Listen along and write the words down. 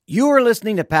You are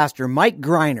listening to Pastor Mike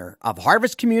Greiner of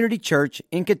Harvest Community Church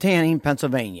in Katanning,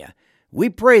 Pennsylvania. We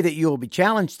pray that you will be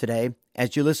challenged today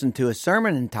as you listen to a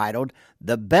sermon entitled,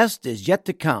 The Best Is Yet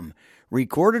to Come,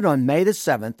 recorded on May the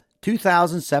 7th,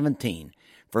 2017.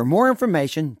 For more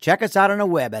information, check us out on the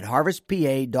web at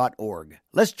harvestpa.org.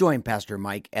 Let's join Pastor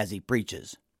Mike as he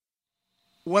preaches.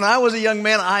 When I was a young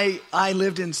man, I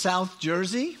lived in South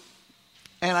Jersey,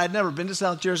 and I'd never been to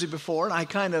South Jersey before, and I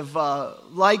kind of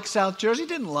liked South Jersey.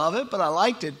 Didn't love it, but I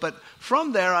liked it. But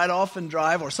from there, I'd often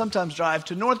drive, or sometimes drive,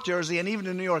 to North Jersey and even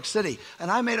to New York City.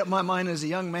 And I made up my mind as a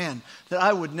young man that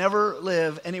I would never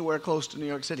live anywhere close to New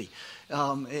York City.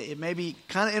 It may be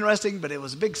kind of interesting, but it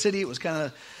was a big city. It was kind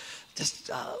of just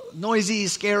noisy,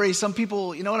 scary. Some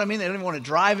people, you know what I mean? They don't even want to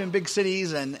drive in big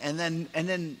cities. And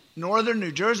then northern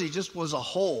New Jersey just was a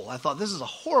hole. I thought, this is a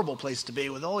horrible place to be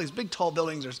with all these big, tall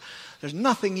buildings. There's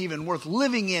nothing even worth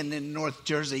living in North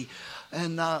Jersey.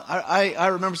 And I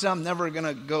remember saying, I'm never going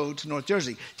to go to North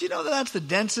Jersey. Do you know that that's the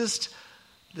densest,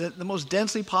 the most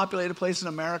densely populated place in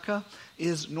America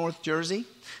is North Jersey?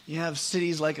 You have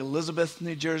cities like Elizabeth,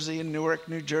 New Jersey, and Newark,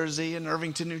 New Jersey, and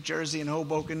Irvington, New Jersey, and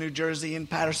Hoboken, New Jersey, and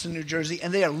Patterson, New Jersey,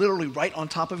 and they are literally right on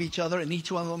top of each other, and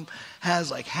each one of them has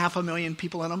like 500,000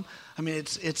 people in them. I mean,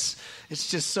 it's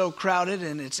just so crowded,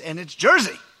 and it's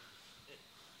Jersey.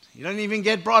 You don't even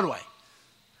get Broadway.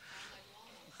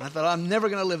 I thought, I'm never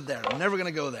going to live there. I'm never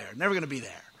going to go there. Never going to be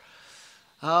there.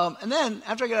 And then,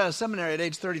 after I got out of seminary at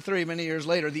age 33, many years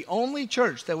later, the only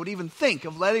church that would even think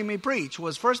of letting me preach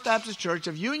was First Baptist Church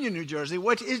of Union, New Jersey,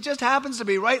 which it just happens to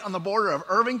be right on the border of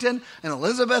Irvington and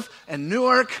Elizabeth and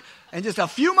Newark and just a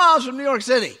few miles from New York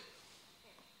City.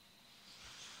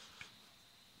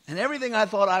 And everything I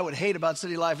thought I would hate about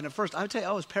city life, and at first, I would tell you,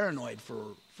 I was paranoid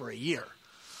for a year.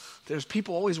 There's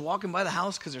people always walking by the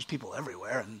house because there's people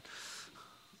everywhere,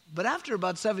 But after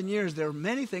about 7 years, there are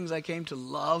many things I came to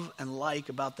love and like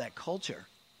about that culture.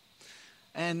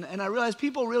 And I realized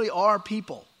people really are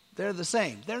people. They're the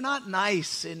same. They're not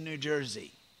nice in New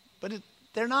Jersey. But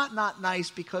they're not nice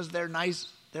because they're nice.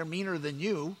 They're meaner than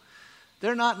you.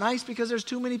 They're not nice because there's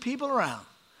too many people around.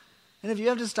 And if you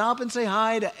have to stop and say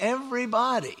hi to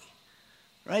everybody,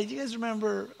 right? You guys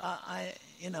remember,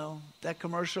 that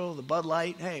commercial, the Bud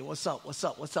Light? Hey, what's up, what's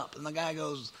up, what's up? And the guy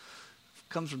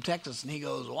comes from Texas, and he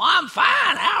goes, well, I'm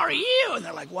fine, how are you? And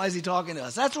they're like, why is he talking to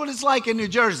us? That's what it's like in New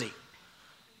Jersey.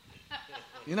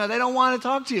 They don't want to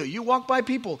talk to you. You walk by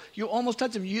people, you almost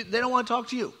touch them, they don't want to talk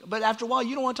to you. But after a while,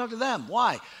 you don't want to talk to them.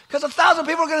 Why? Because 1,000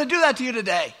 people are going to do that to you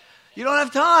today. You don't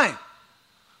have time.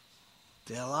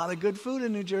 There's a lot of good food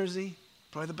in New Jersey.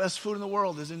 Probably the best food in the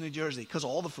world is in New Jersey, because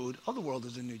all the food of the world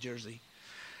is in New Jersey.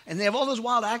 And they have all those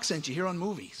wild accents you hear on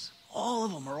movies. All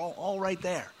of them are all right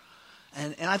there.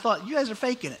 And I thought, you guys are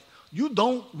faking it. You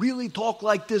don't really talk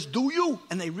like this, do you?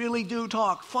 And they really do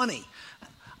talk funny.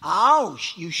 Oh,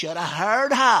 you should have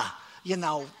heard her.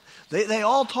 They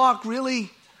all talk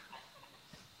really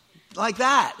like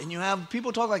that. And you have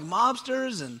people talk like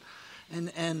mobsters,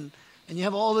 and you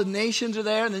have all the nations are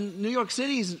there. And then New York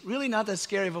City is really not that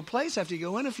scary of a place. After you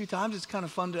go in a few times, it's kind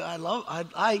of fun to.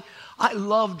 I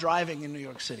love driving in New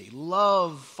York City.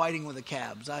 Love fighting with the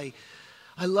cabs.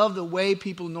 I love the way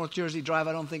people in North Jersey drive.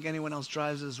 I don't think anyone else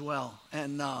drives as well.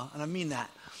 And I mean that.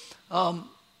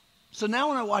 So now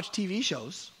when I watch TV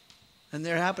shows, and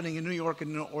they're happening in New York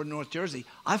or North Jersey,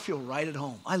 I feel right at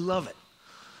home. I love it.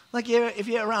 Like if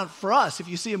you're around, for us, if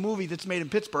you see a movie that's made in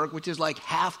Pittsburgh, which is like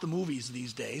half the movies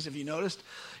these days, have you noticed?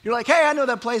 You're like, hey, I know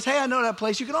that place. Hey, I know that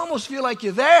place. You can almost feel like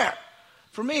you're there.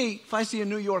 For me, if I see a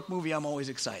New York movie, I'm always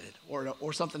excited.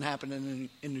 Or something happening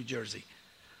in New Jersey.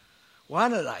 Why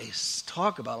did I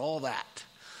talk about all that?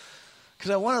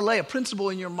 Because I want to lay a principle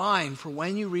in your mind for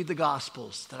when you read the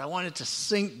Gospels that I want it to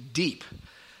sink deep.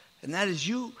 And that is,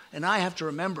 you and I have to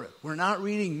remember it. We're not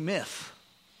reading myth.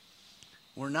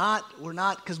 We're not,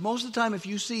 because most of the time if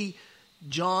you see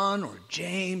John or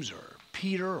James or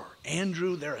Peter or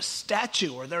Andrew, they're a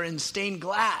statue or they're in stained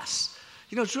glass.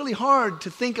 It's really hard to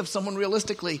think of someone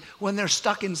realistically when they're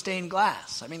stuck in stained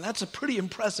glass. I mean, that's a pretty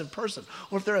impressive person.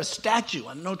 Or if they're a statue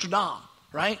on Notre Dame,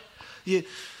 right?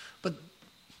 But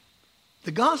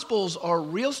the Gospels are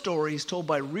real stories told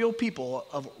by real people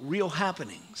of real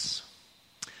happenings.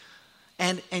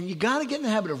 And you got to get in the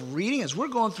habit of reading. As we're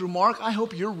going through Mark, I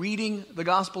hope you're reading the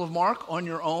Gospel of Mark on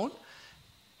your own.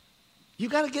 You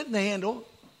got to get in the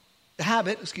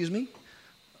habit.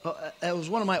 It was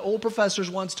one of my old professors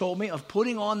once told me of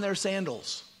putting on their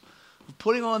sandals, of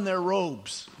putting on their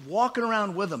robes, walking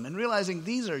around with them and realizing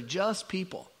these are just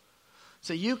people.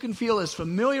 So you can feel as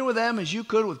familiar with them as you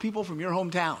could with people from your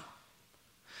hometown.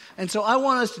 And so I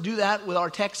want us to do that with our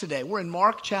text today. We're in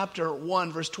Mark chapter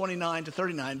 1, verse 29 to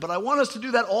 39. But I want us to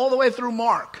do that all the way through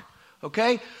Mark.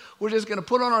 Okay? We're just going to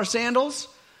put on our sandals.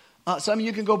 Some of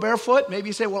you can go barefoot. Maybe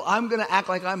you say, well, I'm going to act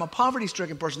like I'm a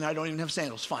poverty-stricken person. I don't even have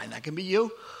sandals. Fine, that can be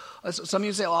you. Some of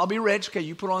you say, well, I'll be rich. Okay,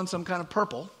 you put on some kind of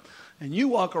purple. And you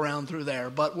walk around through there.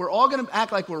 But we're all going to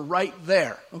act like we're right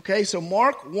there. Okay? So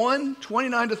Mark 1,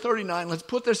 29 to 39. Let's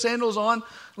put their sandals on.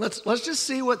 Let's just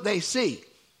see what they see.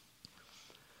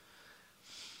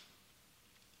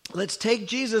 Let's take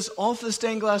Jesus off the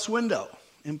stained glass window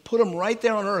and put him right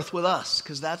there on earth with us,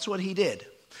 because that's what he did.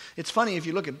 It's funny, if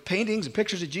you look at paintings and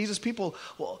pictures of Jesus, people,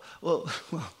 I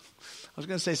was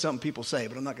going to say something people say,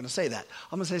 but I'm not going to say that.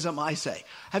 I'm going to say something I say.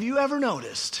 Have you ever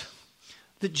noticed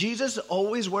that Jesus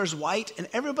always wears white and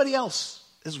everybody else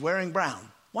is wearing brown?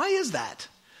 Why is that?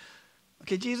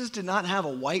 Okay, Jesus did not have a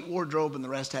white wardrobe and the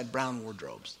rest had brown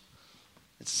wardrobes.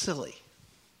 It's silly.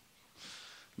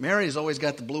 Mary's always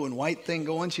got the blue and white thing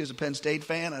going. She was a Penn State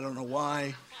fan. I don't know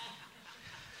why.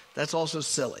 That's also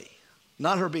silly.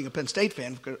 Not her being a Penn State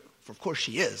fan, for of course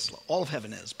she is. All of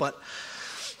heaven is. But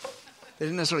they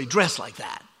didn't necessarily dress like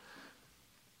that.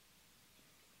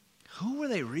 Who were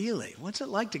they really? What's it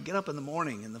like to get up in the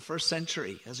morning in the first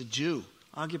century as a Jew,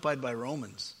 occupied by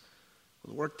Romans,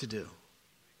 with work to do?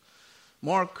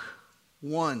 Mark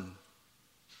 1.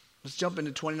 Let's jump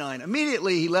into 29.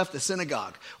 Immediately he left the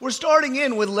synagogue. We're starting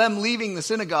in with them leaving the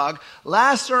synagogue.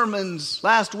 Last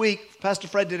week, Pastor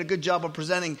Fred did a good job of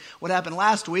presenting what happened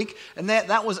last week. And it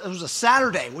was a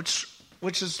Saturday, which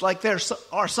is like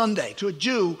our Sunday. To a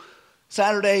Jew,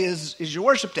 Saturday is your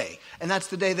worship day. And that's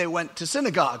the day they went to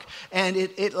synagogue. And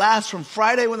it lasts from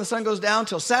Friday when the sun goes down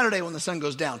till Saturday when the sun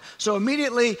goes down. So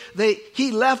immediately he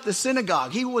left the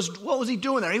synagogue. What was he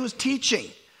doing there? He was teaching.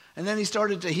 And then he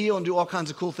started to heal and do all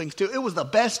kinds of cool things too. It was the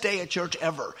best day at church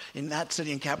ever in that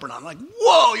city in Capernaum. Like,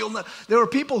 whoa, there were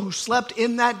people who slept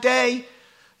in that day.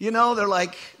 You know, they're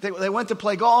like, they went to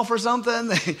play golf or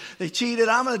something. They cheated.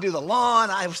 I'm going to do the lawn.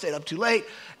 I stayed up too late.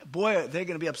 Boy, they're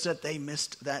going to be upset they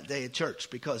missed that day at church,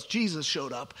 because Jesus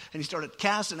showed up and he started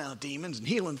casting out demons and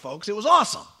healing folks. It was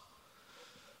awesome.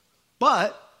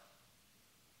 But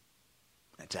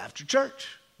it's after church.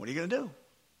 What are you going to do?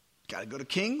 Got to go to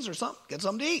King's or something, get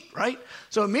something to eat, right?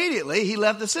 So immediately he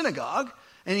left the synagogue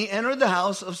and he entered the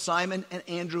house of Simon and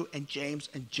Andrew and James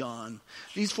and John.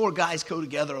 These four guys go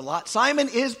together a lot. Simon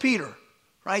is Peter,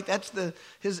 right? That's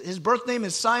his birth name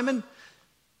is Simon.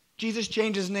 Jesus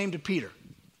changed his name to Peter.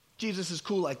 Jesus is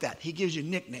cool like that. He gives you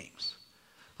nicknames.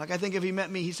 Like, I think if he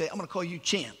met me, he'd say, I'm going to call you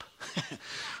Champ.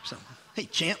 So, hey,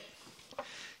 Champ.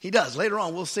 He does. Later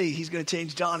on, we'll see he's going to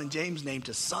change John and James' name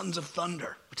to Sons of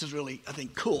Thunder, which is really, I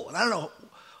think, cool. And I don't know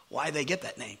why they get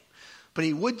that name. But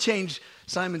he would change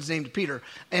Simon's name to Peter.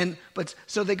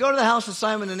 So they go to the house of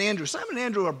Simon and Andrew. Simon and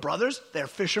Andrew are brothers. They're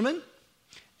fishermen.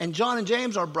 And John and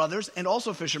James are brothers and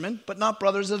also fishermen, but not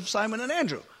brothers of Simon and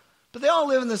Andrew. But they all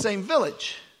live in the same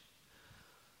village.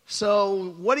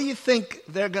 So what do you think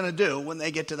they're going to do when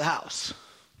they get to the house?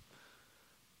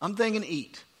 I'm thinking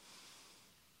eat.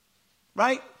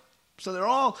 Right? So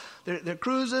they're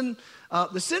cruising.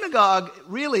 Synagogues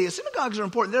are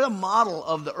important. They're the model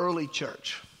of the early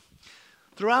church.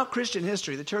 Throughout Christian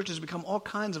history, the church has become all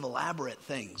kinds of elaborate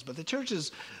things. But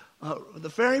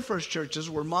the very first churches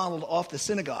were modeled off the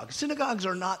synagogue. Synagogues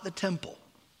are not the temple.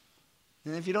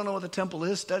 And if you don't know what the temple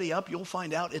is, study up. You'll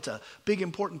find out it's a big,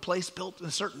 important place built in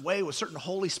a certain way with certain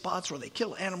holy spots where they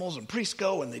kill animals and priests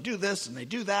go and they do this and they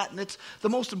do that. And it's the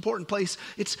most important place.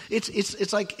 It's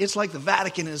like the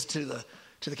Vatican is to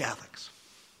the Catholics.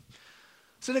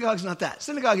 Synagogue's not that.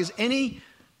 Synagogue is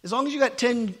as long as you got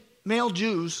 10 male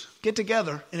Jews get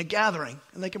together in a gathering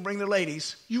and they can bring their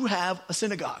ladies, you have a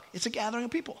synagogue. It's a gathering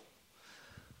of people.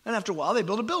 And after a while, they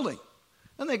build a building.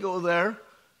 And they go there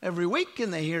every week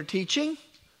and they hear teaching.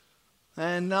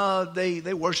 And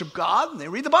they worship God and they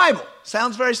read the Bible.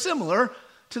 Sounds very similar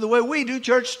to the way we do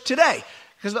church today.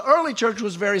 Because the early church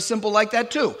was very simple like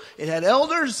that too. It had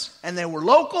elders and they were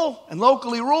local and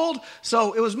locally ruled.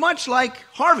 So it was much like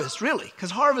Harvest, really.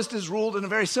 Because Harvest is ruled in a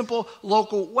very simple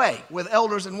local way with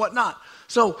elders and whatnot.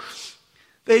 So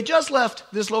they just left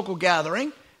this local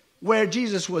gathering where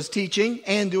Jesus was teaching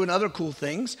and doing other cool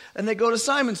things. And they go to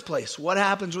Simon's place. What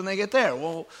happens when they get there?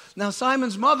 Well, now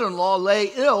Simon's mother-in-law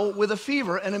lay ill with a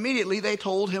fever and immediately they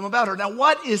told him about her. Now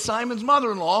what is Simon's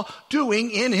mother-in-law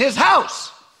doing in his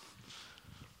house?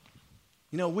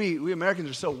 You know, we Americans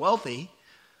are so wealthy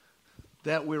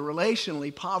that we're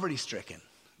relationally poverty-stricken.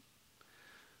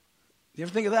 You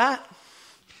ever think of that?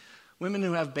 Women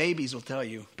who have babies will tell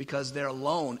you because they're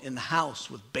alone in the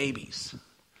house with babies.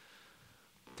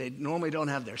 They normally don't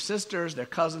have their sisters, their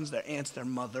cousins, their aunts, their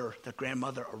mother, their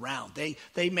grandmother around. They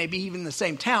may be even in the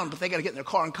same town, but they got to get in their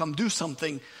car and come do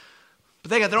something.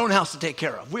 But they got their own house to take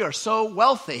care of. We are so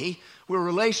wealthy, we're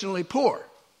relationally poor.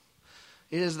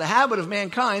 It is the habit of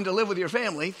mankind to live with your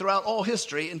family throughout all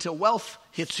history until wealth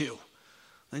hits you.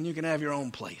 Then you can have your own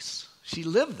place. She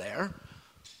lived there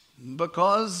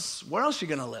because where else are you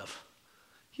going to live?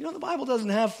 You know, the Bible doesn't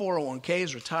have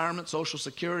 401ks, retirement, Social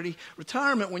Security.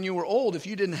 Retirement when you were old, if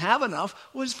you didn't have enough,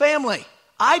 was family.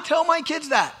 I tell my kids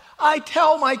that. I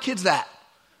tell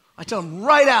them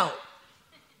right out.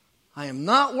 I am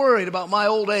not worried about my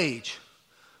old age.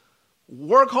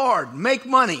 Work hard, make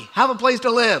money, have a place to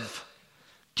live.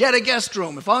 Get a guest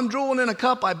room. If I'm drooling in a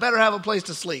cup, I better have a place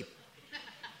to sleep.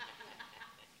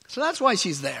 So that's why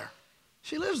she's there.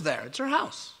 She lives there. It's her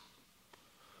house.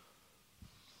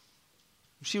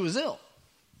 She was ill.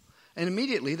 And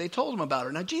immediately they told him about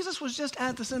her. Now, Jesus was just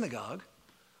at the synagogue,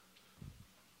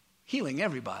 healing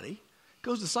everybody.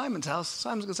 Goes to Simon's house.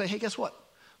 Simon's going to say, hey, guess what?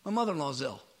 My mother-in-law's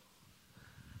ill.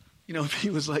 You know, if he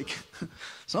was like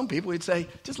some people, he'd say,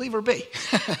 just leave her be.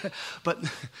 But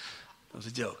that was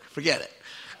a joke. Forget it.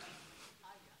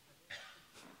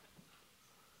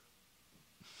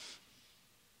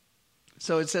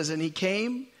 So it says, and he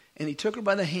came, and he took her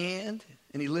by the hand,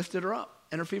 and he lifted her up.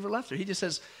 And her fever left her. He just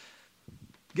says,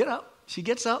 get up. She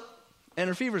gets up, and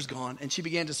her fever's gone, and she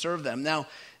began to serve them. Now,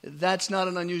 that's not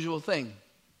an unusual thing.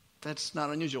 That's not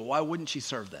unusual. Why wouldn't she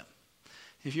serve them?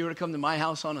 If you were to come to my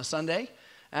house on a Sunday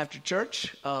after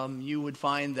church, you would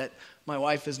find that my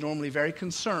wife is normally very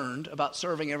concerned about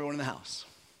serving everyone in the house.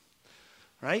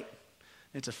 Right?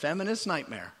 It's a feminist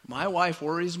nightmare. My wife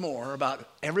worries more about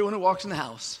everyone who walks in the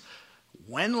house.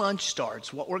 When lunch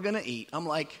starts, what we're going to eat. I'm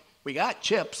like, we got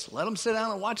chips. Let them sit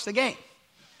down and watch the game.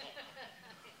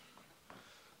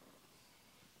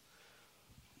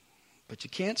 But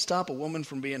you can't stop a woman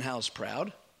from being house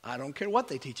proud. I don't care what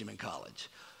they teach them in college.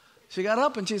 She got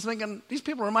up and she's thinking, these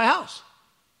people are in my house.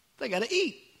 They got to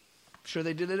eat. I'm sure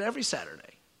they did it every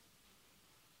Saturday.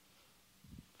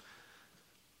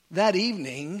 That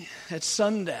evening at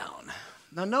sundown.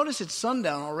 Now notice it's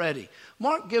sundown already.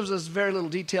 Mark gives us very little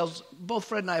details. Both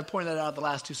Fred and I have pointed that out the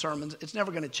last two sermons. It's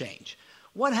never going to change.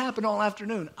 What happened all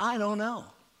afternoon? I don't know.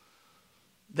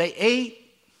 They ate.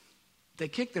 They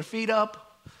kicked their feet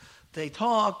up. They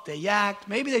talked. They yacked.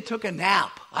 Maybe they took a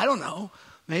nap. I don't know.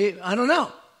 I don't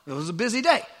know. It was a busy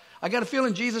day. I got a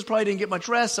feeling Jesus probably didn't get much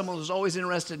rest. Someone was always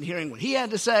interested in hearing what he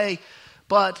had to say.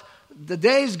 But the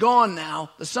day's gone now.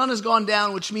 The sun has gone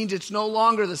down, which means it's no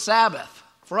longer the Sabbath.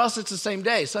 For us, it's the same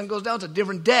day. Sun goes down, it's a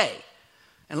different day.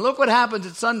 And look what happens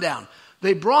at sundown.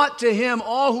 They brought to him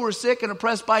all who were sick and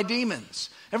oppressed by demons.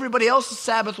 Everybody else's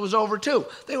Sabbath was over too.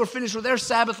 They were finished with their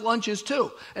Sabbath lunches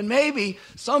too. And maybe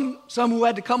some who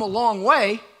had to come a long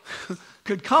way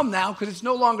could come now because it's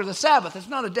no longer the Sabbath. It's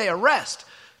not a day of rest.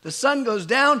 The sun goes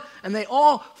down and they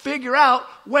all figure out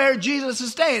where Jesus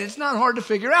is staying. It's not hard to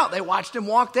figure out. They watched him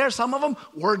walk there. Some of them,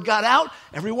 word got out.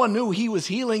 Everyone knew he was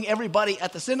healing everybody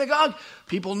at the synagogue.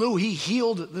 People knew he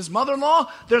healed this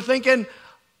mother-in-law. They're thinking,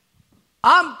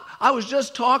 I was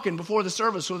just talking before the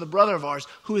service with a brother of ours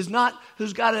who's got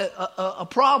a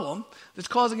problem that's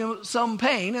causing him some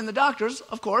pain. And the doctors,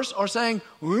 of course, are saying,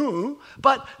 ooh.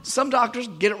 But some doctors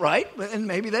get it right, and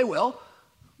maybe they will.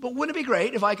 But wouldn't it be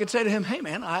great if I could say to him, hey,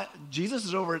 man, Jesus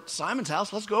is over at Simon's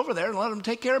house. Let's go over there and let him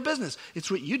take care of business. It's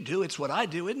what you do. It's what I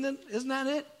do. Isn't that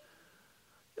it?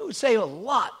 It would save a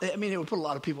lot. I mean, it would put a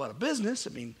lot of people out of business. I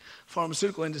mean,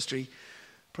 pharmaceutical industry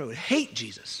probably would hate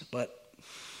Jesus. But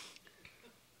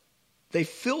they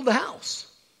filled the house.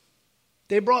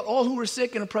 They brought all who were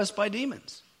sick and oppressed by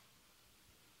demons.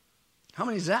 How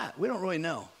many is that? We don't really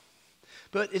know.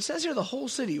 But it says here the whole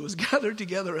city was gathered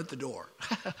together at the door,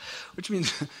 which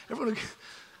means everyone,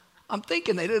 I'm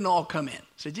thinking they didn't all come in.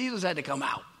 So Jesus had to come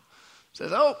out.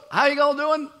 Says, oh, how you all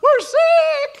doing? We're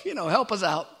sick. Help us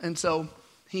out. And so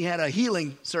he had a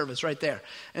healing service right there.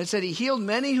 And it said he healed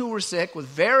many who were sick with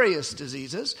various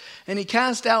diseases, and he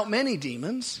cast out many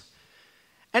demons.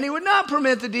 And he would not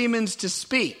permit the demons to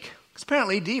speak. Because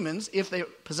apparently demons, if they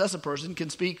possess a person, can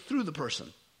speak through the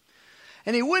person.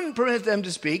 And he wouldn't permit them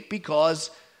to speak because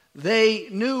they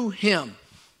knew him.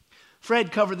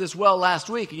 Fred covered this well last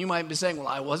week, and you might be saying, well,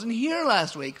 I wasn't here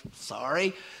last week.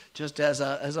 Sorry, just as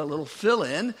a little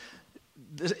fill-in.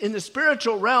 In the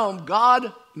spiritual realm,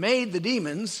 God made the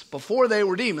demons before they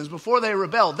were demons, before they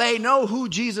rebelled. They know who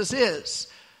Jesus is.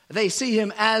 They see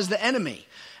him as the enemy.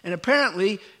 And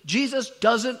apparently, Jesus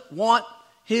doesn't want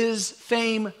his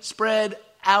fame spread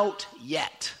out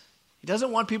yet. He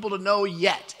doesn't want people to know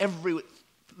yet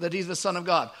that he's the Son of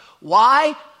God.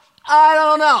 Why? I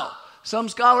don't know. some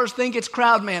scholars think it's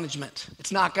crowd management.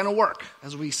 It's not going to work,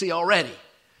 as we see already.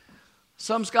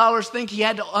 Some scholars think he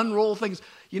had to unroll things.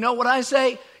 You know what I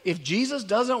say? If Jesus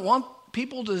doesn't want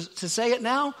people to say it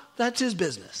now, that's his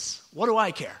business. What do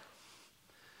I care?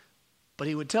 But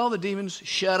he would tell the demons,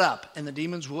 shut up. And the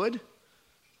demons would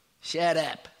shut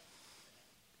up.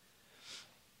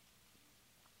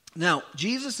 Now,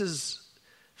 Jesus'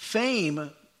 fame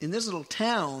in this little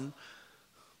town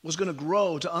was going to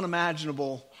grow to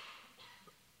unimaginable,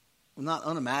 well, not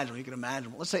unimaginable, you can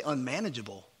imagine, let's say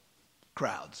unmanageable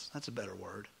crowds. That's a better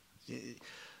word.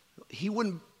 He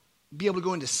wouldn't be able to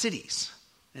go into cities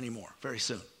anymore very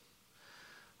soon.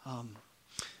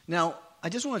 Now, I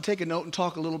just want to take a note and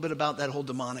talk a little bit about that whole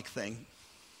demonic thing,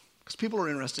 because people are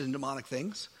interested in demonic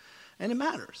things, and it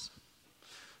matters.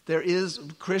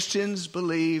 Christians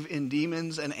believe in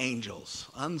demons and angels,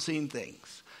 unseen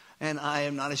things, and I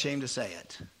am not ashamed to say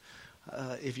it.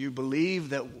 If you believe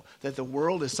that the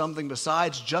world is something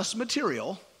besides just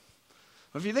material,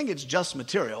 if you think it's just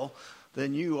material,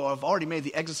 then you have already made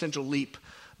the existential leap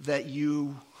that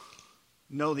you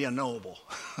know the unknowable.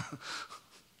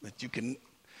 That you can,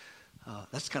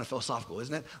 that's kind of philosophical,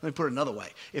 isn't it? Let me put it another way.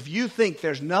 If you think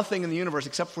there's nothing in the universe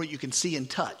except for what you can see and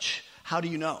touch, how do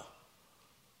you know?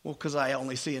 Well, because I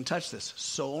only see and touch this.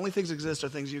 So only things exist are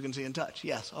things you can see and touch.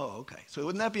 Yes. Oh, okay. So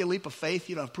wouldn't that be a leap of faith?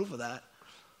 You don't have proof of that.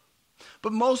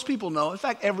 But most people know, in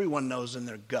fact, everyone knows in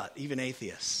their gut, even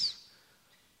atheists,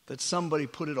 that somebody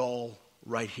put it all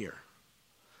right here.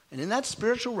 And in that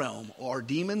spiritual realm are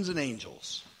demons and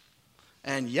angels.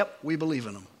 And yep, we believe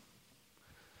in them.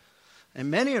 And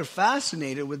many are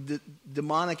fascinated with the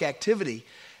demonic activity,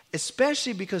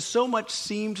 especially because so much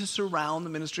seemed to surround the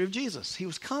ministry of Jesus. He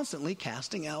was constantly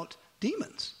casting out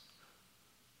demons.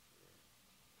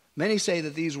 Many say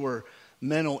that these were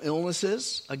mental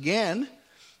illnesses. Again,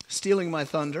 stealing my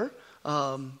thunder,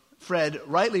 Fred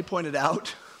rightly pointed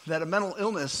out that a mental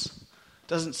illness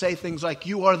doesn't say things like,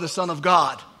 you are the Son of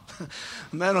God.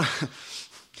 Mental,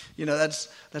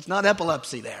 that's not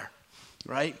epilepsy there,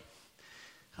 right?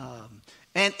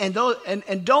 And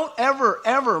don't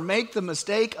ever make the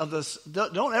mistake of this.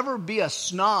 Don't ever be a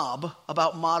snob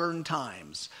about modern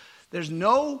times. There's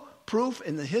no proof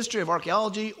in the history of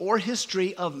archaeology or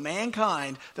history of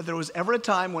mankind that there was ever a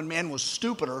time when man was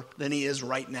stupider than he is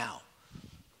right now.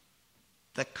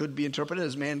 That could be interpreted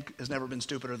as man has never been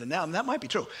stupider than now, and that might be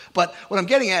true. But what I'm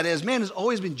getting at is man has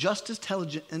always been just as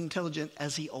intelligent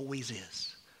as he always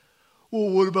is. Well,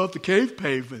 what about the cave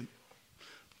pavement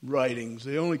writings?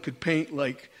 They only could paint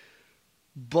like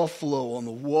buffalo on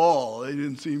the wall. They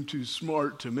didn't seem too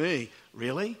smart to me.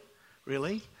 Really?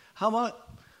 Really? How about,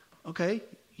 okay,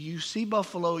 you see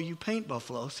buffalo, you paint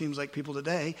buffalo, seems like people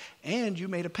today, and you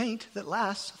made a paint that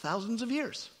lasts thousands of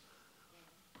years.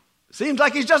 Seems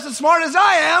like he's just as smart as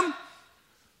I am.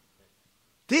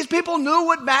 These people knew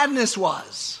what madness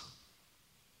was.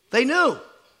 They knew.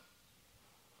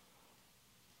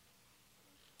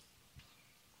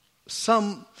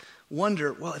 Some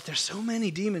wonder, well, if there's so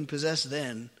many demon-possessed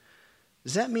then,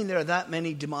 does that mean there are that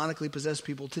many demonically possessed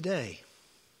people today?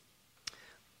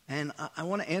 And I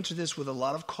want to answer this with a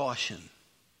lot of caution,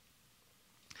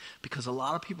 because a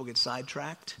lot of people get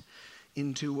sidetracked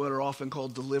into what are often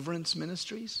called deliverance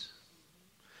ministries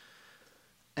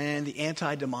and the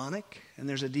anti-demonic, and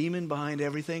there's a demon behind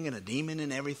everything and a demon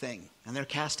in everything, and they're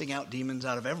casting out demons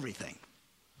out of everything.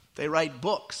 They write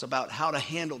books about how to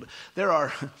handle it. There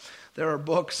are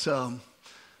books.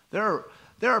 There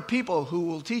are people who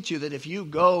will teach you that if you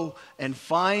go and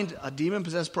find a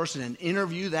demon-possessed person and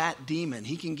interview that demon,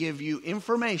 he can give you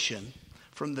information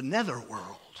from the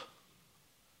netherworld,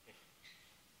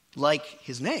 like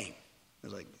his name.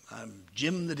 It's like, I'm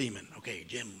Jim the Demon. Okay,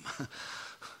 Jim.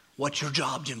 What's your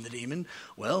job, Jim the Demon?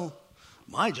 Well,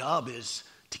 my job is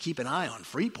to keep an eye on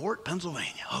Freeport,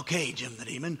 Pennsylvania. Okay, Jim the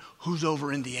Demon. Who's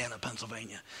over Indiana,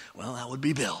 Pennsylvania? Well, that would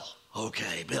be Bill.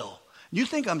 Okay, Bill. You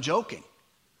think I'm joking?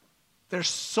 There's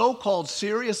so-called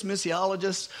serious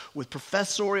missiologists with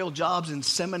professorial jobs in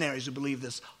seminaries who believe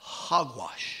this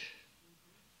hogwash.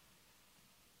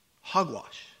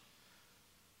 Hogwash.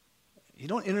 You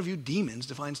don't interview demons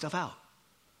to find stuff out.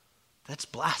 That's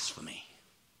blasphemy.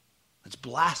 That's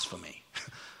blasphemy.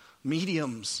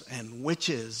 Mediums and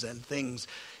witches and things.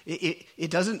 It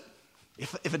doesn't,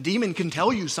 if a demon can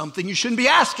tell you something, you shouldn't be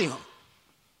asking them.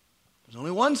 There's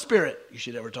only one spirit you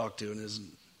should ever talk to, and it's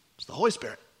the Holy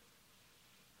Spirit.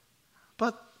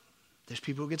 But there's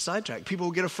people who get sidetracked. People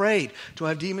who get afraid. Do I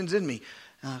have demons in me?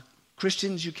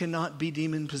 Christians, you cannot be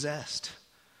demon-possessed.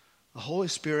 The Holy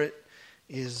Spirit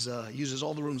uses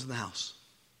all the rooms in the house.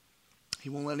 He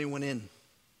won't let anyone in.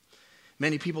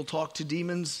 Many people talk to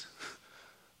demons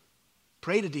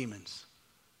pray to demons.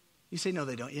 You say, no,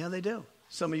 they don't. Yeah, they do.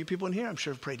 Some of you people in here, I'm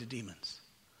sure, have prayed to demons.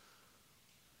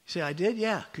 You say, I did?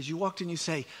 Yeah, because you walked in, you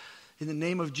say, in the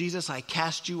name of Jesus, I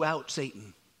cast you out,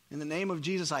 Satan. In the name of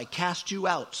Jesus, I cast you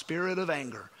out, spirit of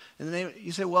anger. In the name,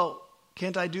 you say, well,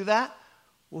 can't I do that?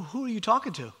 Well, who are you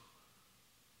talking to?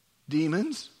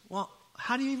 Demons? Well,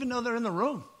 how do you even know they're in the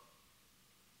room?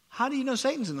 How do you know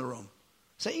Satan's in the room?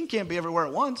 Satan can't be everywhere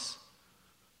at once.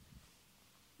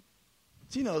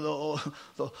 Do you know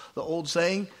the old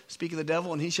saying, speak of the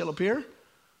devil and he shall appear?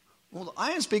 Well,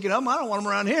 I ain't speaking of him. I don't want him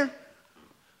around here.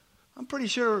 I'm pretty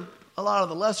sure a lot of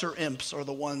the lesser imps are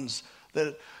the ones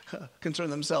that concern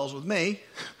themselves with me.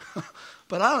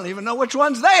 But I don't even know which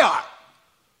ones they are.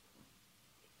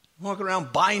 Walking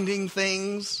around binding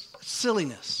things.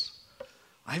 Silliness.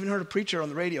 I even heard a preacher on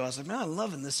the radio. I was like, man, I'm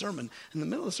loving this sermon. In the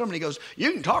middle of the sermon, he goes,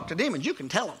 you can talk to demons. You can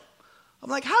tell them. I'm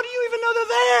like, how do you even know they're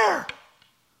there?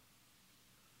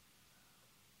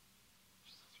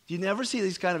 You never see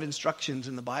these kind of instructions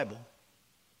in the Bible.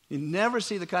 You never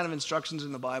see the kind of instructions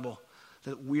in the Bible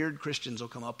that weird Christians will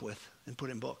come up with and put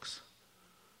in books.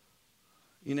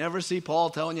 You never see Paul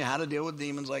telling you how to deal with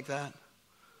demons like that.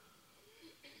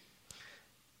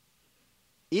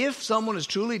 If someone is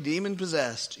truly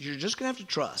demon-possessed, you're just going to have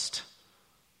to trust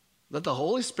that the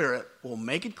Holy Spirit will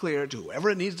make it clear to whoever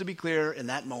it needs to be clear in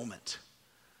that moment.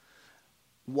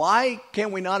 Why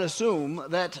can we not assume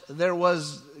that there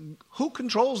was... Who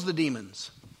controls the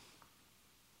demons?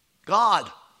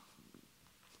 God.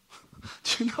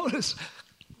 Do you notice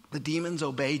the demons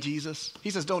obey Jesus? He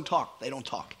says, don't talk. They don't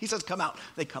talk. He says, come out.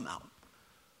 They come out.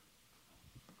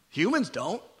 Humans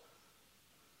don't.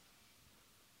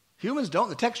 Humans don't.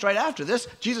 The text right after this,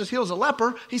 Jesus heals a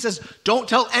leper. He says, don't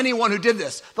tell anyone who did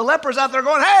this. The leper's out there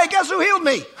going, hey, guess who healed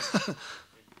me?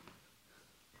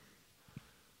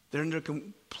 They're under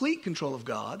complete control of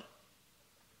God.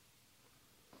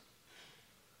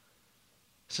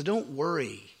 So don't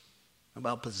worry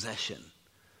about possession.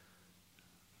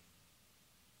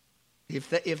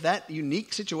 If that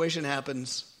unique situation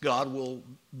happens, God will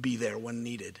be there when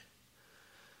needed.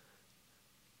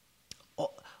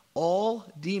 All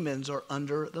demons are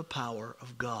under the power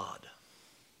of God.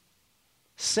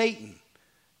 Satan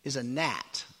is a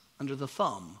gnat under the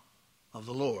thumb of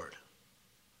the Lord.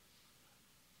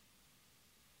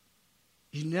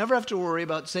 You never have to worry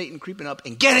about Satan creeping up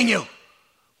and getting you.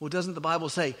 Well, doesn't the Bible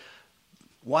say,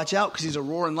 watch out because he's a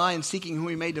roaring lion seeking whom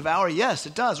he may devour? Yes,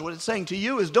 it does. What it's saying to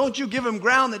you is don't you give him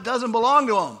ground that doesn't belong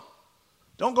to him.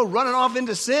 Don't go running off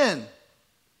into sin.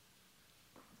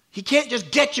 He can't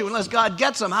just get you unless God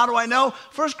gets him. How do I know?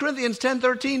 1 Corinthians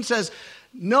 10:13 says,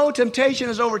 no temptation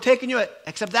has overtaken you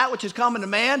except that which is common to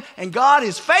man, and God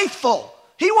is faithful.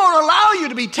 He won't allow you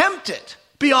to be tempted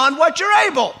beyond what you're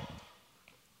able.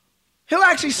 He'll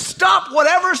actually stop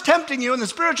whatever's tempting you in the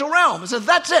spiritual realm and says,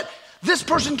 that's it. This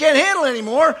person can't handle it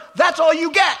anymore. That's all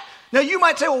you get. Now you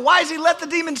might say, well, why does he let the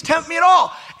demons tempt me at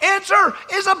all? Answer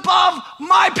is above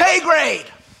my pay grade.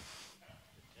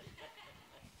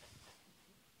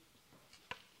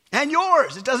 And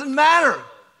yours. It doesn't matter.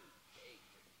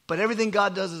 But everything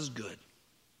God does is good.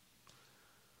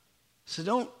 So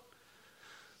don't,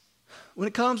 when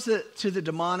it comes to the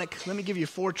demonic, let me give you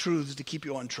 4 truths to keep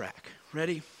you on track.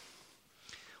 Ready?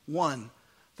 1,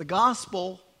 the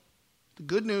gospel, the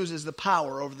good news is the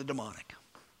power over the demonic.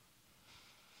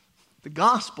 The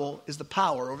gospel is the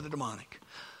power over the demonic.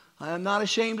 I am not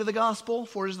ashamed of the gospel,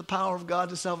 for it is the power of God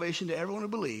to salvation to everyone who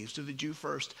believes, to the Jew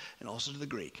first and also to the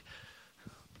Greek.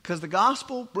 Because the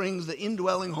gospel brings the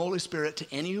indwelling Holy Spirit to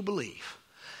any who believe.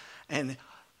 And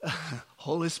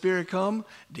Holy Spirit come,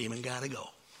 demon gotta go.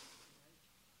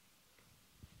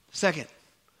 Second,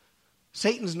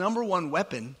 Satan's number one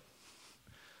weapon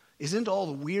isn't all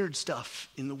the weird stuff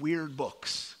in the weird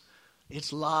books.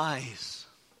 It's lies.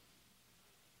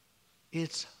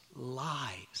 It's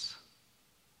lies.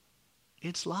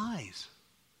 It's lies.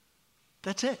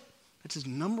 That's it. That's his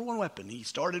number one weapon. He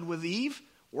started with Eve,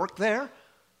 worked there,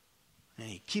 and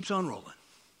he keeps on rolling.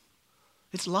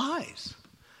 It's lies.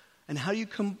 And how do you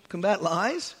combat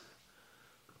lies?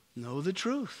 Know the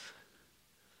truth.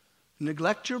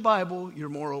 Neglect your Bible, you're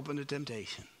more open to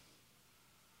temptation.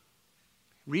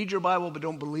 Read your Bible but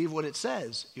don't believe what it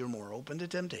says, you're more open to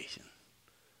temptation.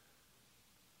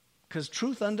 Because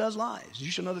truth undoes lies. You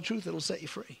shall know the truth, it'll set you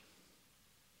free.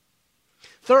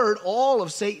 Third, all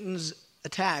of Satan's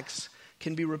attacks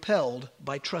can be repelled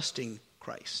by trusting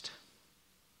Christ.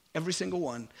 Every single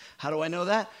one. How do I know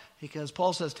that? Because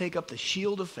Paul says, take up the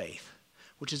shield of faith,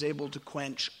 which is able to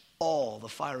quench all the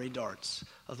fiery darts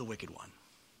of the wicked one.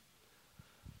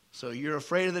 So you're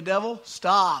afraid of the devil?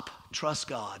 Stop. Trust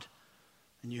God.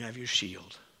 And you have your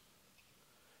shield.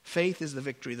 Faith is the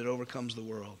victory that overcomes the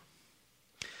world.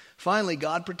 Finally,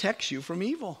 God protects you from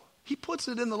evil. He puts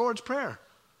it in the Lord's Prayer.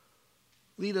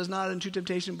 Lead us not into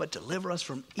temptation, but deliver us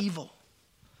from evil.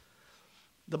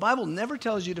 The Bible never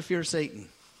tells you to fear Satan.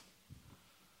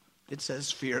 It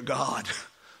says fear God.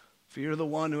 Fear the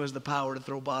one who has the power to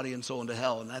throw body and soul into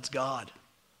hell, and that's God.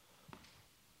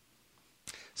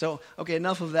 So, okay,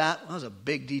 enough of that. That was a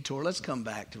big detour. Let's come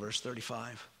back to verse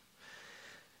 35.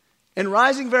 And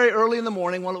rising very early in the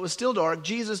morning, while it was still dark,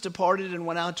 Jesus departed and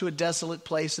went out to a desolate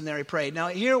place, and there he prayed. Now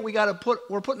here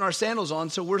we're putting our sandals on,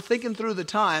 so we're thinking through the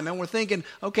time, and we're thinking,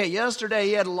 okay, yesterday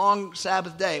he had a long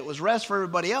Sabbath day. It was rest for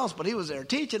everybody else, but he was there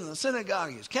teaching in the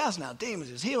synagogue. He was casting out demons.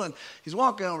 He was healing. He's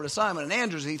walking over to Simon and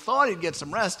Andrew's. He thought he'd get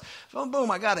some rest. Boom,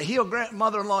 I got to heal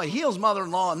mother-in-law. He heals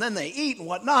mother-in-law, and then they eat and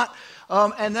whatnot.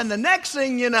 And then the next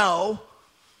thing you know,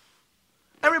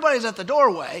 everybody's at the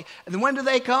doorway. And then when do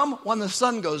they come? When the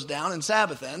sun goes down and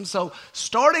Sabbath ends. So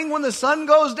starting when the sun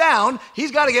goes down, he's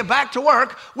got to get back to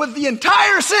work with the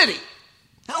entire city.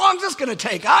 How long is this going to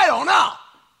take? I don't know.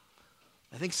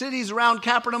 I think cities around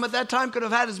Capernaum at that time could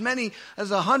have had as many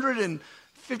as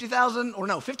 150,000, or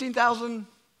no, 15,000.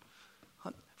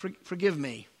 Forgive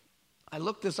me. I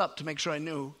looked this up to make sure I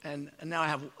knew, and now I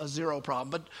have a zero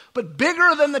problem. But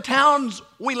bigger than the towns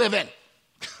we live in.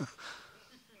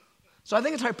 So I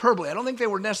think it's hyperbole. I don't think they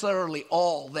were necessarily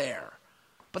all there.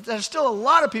 But there's still a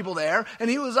lot of people there, and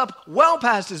he was up well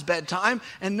past his bedtime.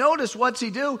 And notice what's he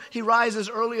do? He rises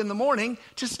early in the morning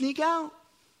to sneak out.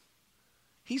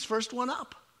 He's first one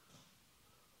up.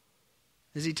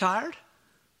 Is he tired?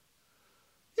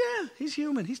 Yeah, he's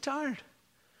human. He's tired.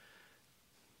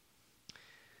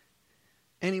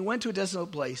 And he went to a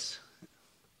desolate place,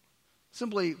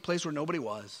 simply a place where nobody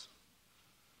was.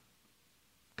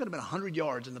 Could have been 100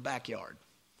 yards in the backyard.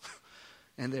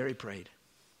 And there he prayed.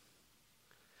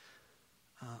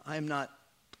 I am not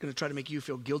going to try to make you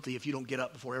feel guilty if you don't get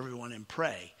up before everyone and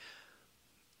pray.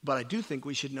 But I do think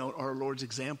we should note our Lord's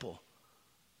example.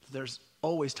 There's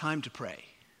always time to pray.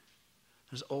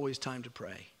 There's always time to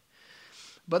pray.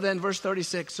 But then verse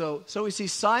 36, so we see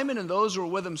Simon and those who were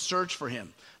with him search for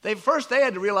him. They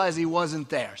had to realize he wasn't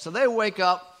there. So they wake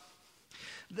up.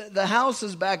 The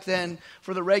houses back then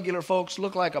for the regular folks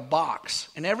looked like a box.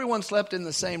 And everyone slept in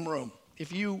the same room.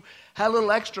 If you had a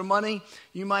little extra money,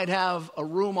 you might have a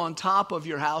room on top of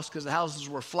your house because the houses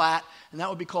were flat. And that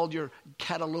would be called your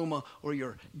kataluma or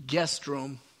your guest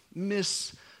room.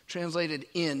 Mistranslated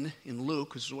inn in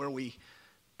Luke, which is where we,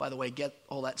 by the way, get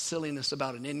all that silliness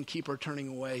about an innkeeper turning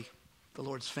away the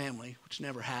Lord's family, which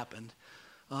never happened.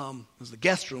 Because the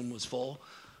guest room was full.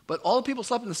 But all the people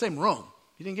slept in the same room.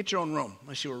 You didn't get your own room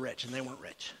unless you were rich, and they weren't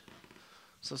rich.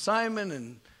 So Simon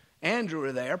and Andrew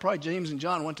were there. Probably James and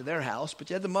John went to their house. But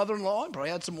you had the mother-in-law, and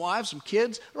probably had some wives, some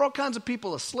kids. There were all kinds of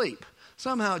people asleep.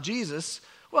 Somehow Jesus,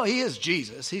 well, he is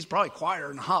Jesus. He's probably quieter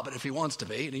than a hobbit if he wants to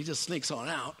be, and he just sneaks on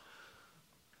out.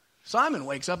 Simon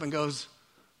wakes up and goes,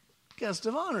 guest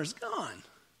of honor's gone.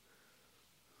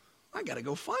 I got to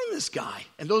go find this guy.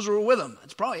 And those who were with him,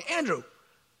 it's probably Andrew.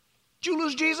 Did you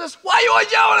lose Jesus? Why are you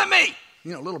always yelling at me?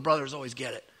 You know, little brothers always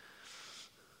get it.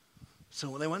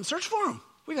 So they went and searched for him.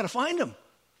 We got to find him.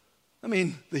 I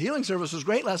mean, the healing service was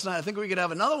great last night. I think we could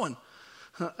have another one.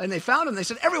 And they found him. They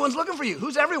said, everyone's looking for you.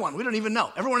 Who's everyone? We don't even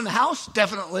know. Everyone in the house?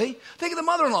 Definitely. Think of the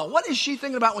mother-in-law. What is she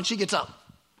thinking about when she gets up?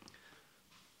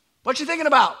 What's she thinking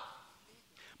about?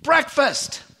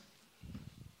 Breakfast.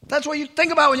 That's what you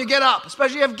think about when you get up,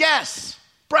 especially if you have guests.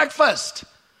 Breakfast.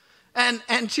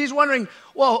 And she's wondering,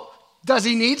 well, does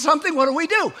he need something? What do we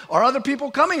do? Are other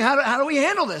people coming? How do we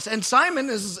handle this? And Simon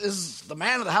is the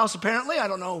man of the house, apparently. I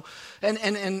don't know.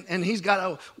 And he's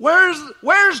got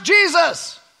where's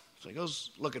Jesus? So he goes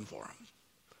looking for him.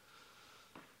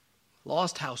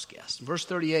 Lost house guest. Verse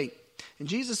 38. And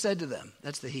Jesus said to them,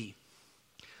 that's the he,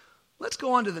 let's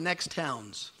go on to the next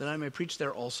towns, that I may preach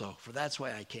there also, for that's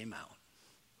why I came out.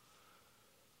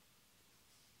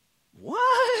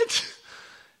 What?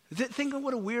 Think of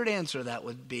what a weird answer that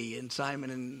would be in Simon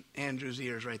and Andrew's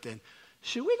ears right then.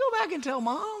 Should we go back and tell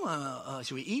Mom?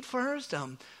 Should we eat first?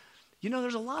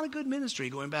 There's a lot of good ministry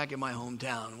going back in my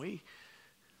hometown.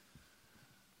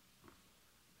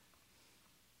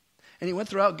 And he went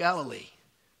throughout Galilee,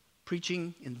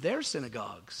 preaching in their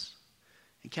synagogues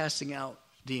and casting out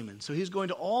demons. So he's going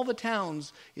to all the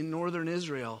towns in northern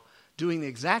Israel, doing the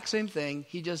exact same thing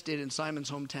he just did in Simon's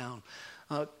hometown.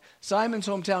 Simon's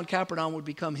hometown, Capernaum, would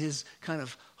become his kind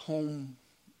of home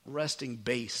resting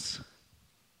base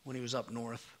when he was up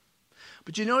north.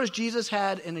 But you notice Jesus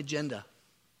had an agenda.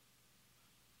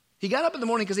 He got up in the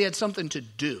morning because he had something to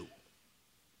do.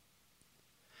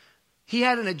 He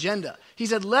had an agenda. He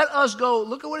said, let us go.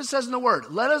 Look at what it says in the word.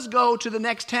 Let us go to the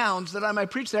next towns that I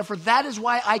might preach there, for that is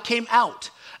why I came out.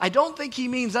 I don't think he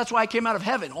means that's why I came out of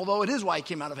heaven, although it is why I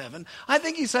came out of heaven. I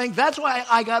think he's saying that's why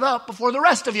I got up before the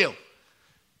rest of you.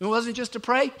 It wasn't just to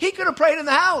pray. He could have prayed in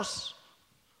the house.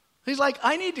 He's like,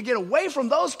 I need to get away from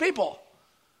those people.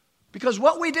 Because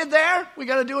what we did there, we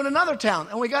got to do in another town.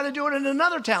 And we got to do it in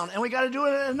another town. And we got to do it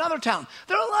in another town.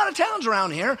 There are a lot of towns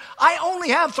around here. I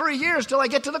only have 3 years till I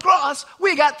get to the cross.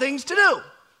 We got things to do.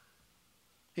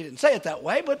 He didn't say it that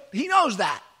way, but he knows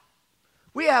that.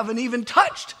 We haven't even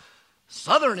touched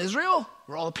southern Israel,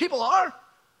 where all the people are.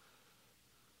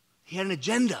 He had an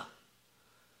agenda.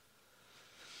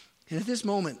 And at this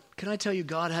moment, can I tell you,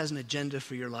 God has an agenda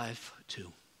for your life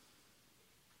too.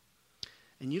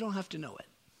 And you don't have to know it.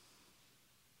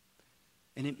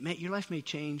 And your life may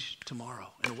change tomorrow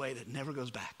in a way that never goes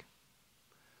back.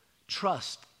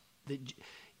 Trust that,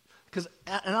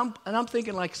 and I'm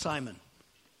thinking like Simon.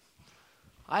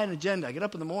 I had an agenda. I get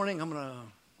up in the morning. I'm going to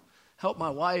help my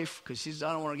wife because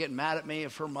I don't want her getting mad at me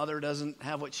if her mother doesn't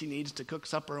have what she needs to cook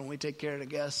supper and we take care of the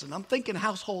guests. And I'm thinking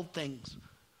household things.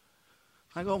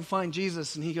 I go and find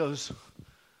Jesus, and he goes,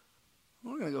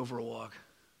 we're going to go for a walk.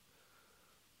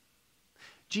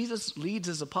 Jesus leads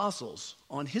his apostles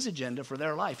on his agenda for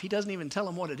their life. He doesn't even tell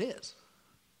them what it is.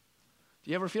 Do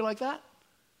you ever feel like that?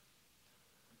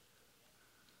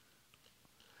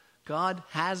 God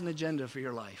has an agenda for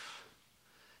your life,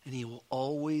 and he will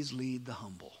always lead the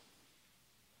humble.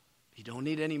 You don't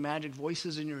need any magic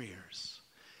voices in your ears.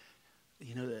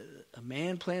 You know, a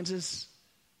man plans his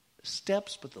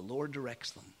steps, but the Lord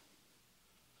directs them.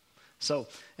 So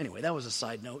anyway, that was a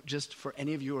side note. Just for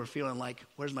any of you who are feeling like,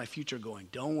 where's my future going?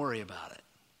 Don't worry about it.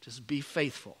 Just be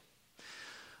faithful.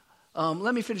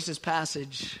 Let me finish this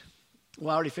passage.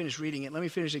 Well, I already finished reading it. Let me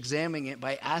finish examining it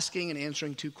by asking and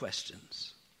answering 2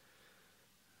 questions.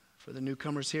 For the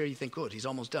newcomers here, you think, good, he's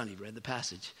almost done. He read the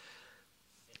passage.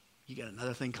 You got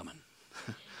another thing coming.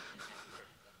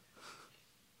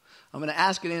 I'm going to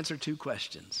ask and answer 2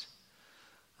 questions.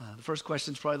 The first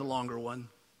question is probably the longer one.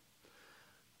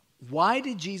 Why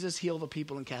did Jesus heal the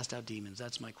people and cast out demons?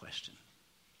 That's my question.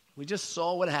 We just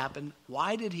saw what happened.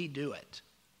 Why did he do it?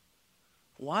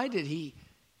 Why did he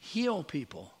heal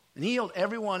people? And he healed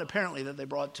everyone, apparently, that they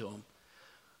brought to him.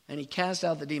 And he cast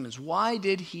out the demons. Why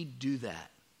did he do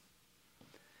that?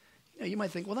 You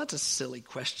might think, well, that's a silly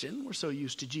question. We're so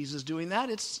used to Jesus doing that.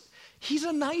 He's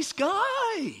a nice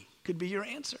guy, could be your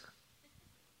answer.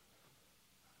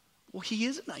 Well, he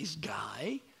is a nice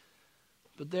guy,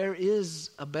 but there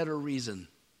is a better reason.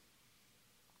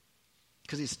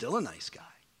 Because he's still a nice guy.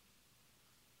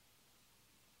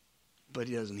 But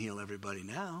he doesn't heal everybody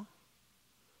now.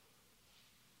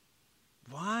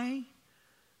 Why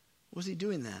was he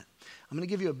doing that? I'm going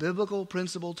to give you a biblical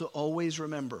principle to always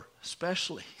remember,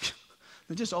 especially.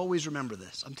 Just always remember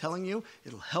this. I'm telling you,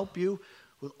 it'll help you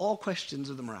with all questions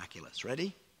of the miraculous.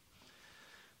 Ready?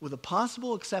 With a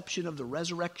possible exception of the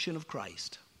resurrection of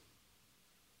Christ,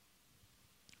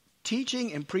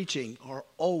 teaching and preaching are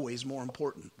always more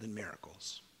important than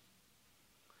miracles.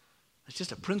 It's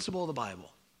just a principle of the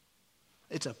Bible.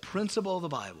 It's a principle of the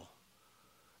Bible.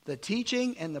 The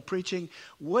teaching and the preaching,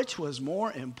 which was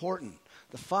more important?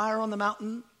 The fire on the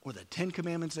mountain or the 10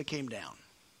 commandments that came down?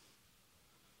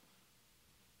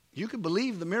 You could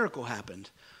believe the miracle happened,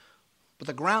 but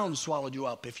the ground swallowed you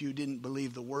up if you didn't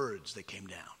believe the words that came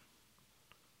down.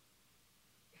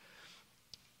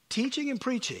 Teaching and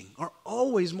preaching are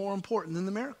always more important than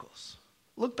the miracles.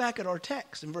 Look back at our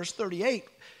text in verse 38.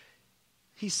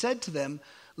 He said to them,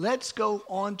 let's go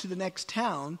on to the next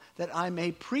town that I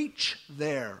may preach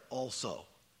there also.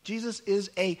 Jesus is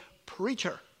a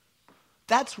preacher.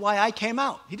 That's why I came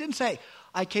out. He didn't say,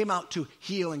 I came out to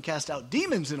heal and cast out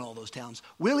demons in all those towns.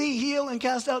 Will he heal and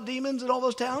cast out demons in all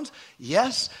those towns?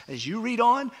 Yes. As you read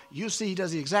on, you see he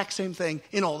does the exact same thing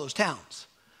in all those towns.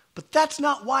 But that's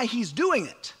not why he's doing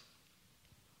it.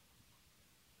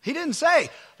 He didn't say,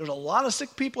 there's a lot of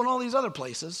sick people in all these other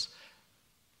places.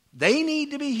 They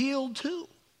need to be healed too.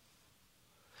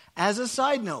 As a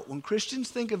side note, when Christians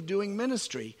think of doing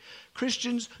ministry,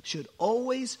 Christians should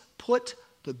always put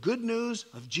the good news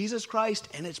of Jesus Christ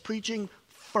and its preaching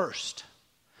first.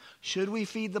 Should we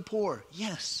feed the poor?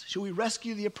 Yes. Should we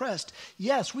rescue the oppressed?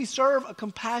 Yes. We serve a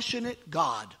compassionate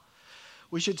God.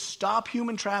 We should stop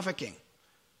human trafficking.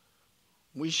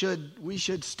 We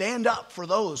should stand up for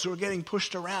those who are getting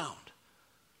pushed around.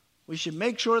 We should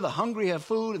make sure the hungry have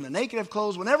food and the naked have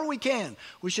clothes whenever we can.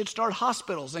 We should start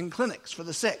hospitals and clinics for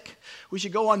the sick. We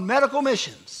should go on medical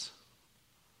missions.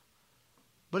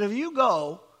 But if you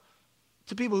go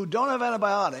to people who don't have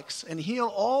antibiotics and heal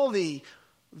all the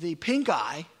the pink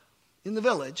eye in the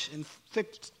village and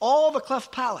fix all the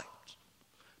cleft palates,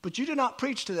 but you do not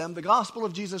preach to them the gospel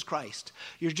of Jesus Christ.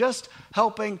 You're just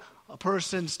helping a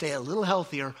person stay a little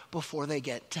healthier before they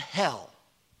get to hell.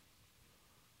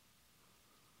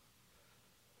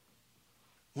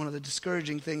 One of the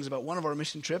discouraging things about one of our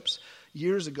mission trips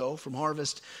years ago from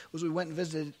Harvest was we went and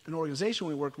visited an organization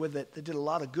we worked with that did a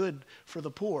lot of good for the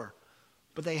poor.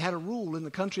 But they had a rule in the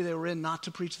country they were in not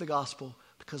to preach the gospel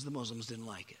because the Muslims didn't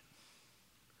like it.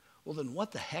 Well, then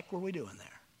what the heck were we doing there?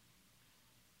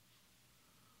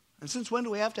 And since when do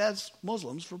we have to ask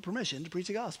Muslims for permission to preach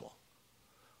the gospel?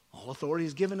 All authority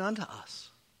is given unto us.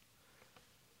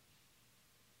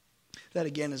 That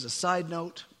again is a side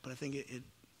note, but I think it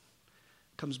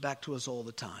comes back to us all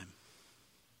the time.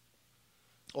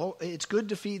 It's good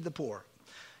to feed the poor.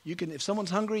 You can, if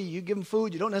someone's hungry, you give them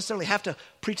food. You don't necessarily have to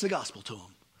preach the gospel to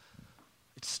them.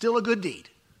 It's still a good deed.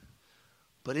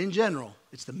 But in general,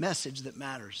 it's the message that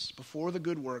matters before the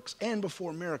good works and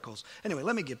before miracles. Anyway,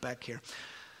 let me get back here.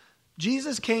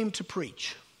 Jesus came to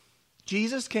preach.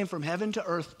 Jesus came from heaven to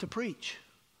earth to preach.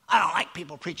 I don't like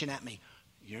people preaching at me.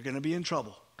 You're going to be in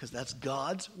trouble because that's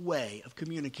God's way of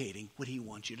communicating what he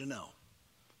wants you to know.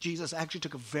 Jesus actually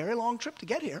took a very long trip to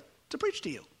get here to preach to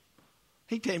you.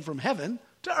 He came from heaven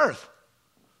to earth.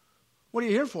 What are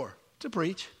you here for? To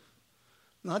preach.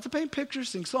 Not to paint pictures,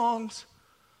 sing songs,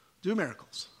 do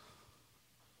miracles.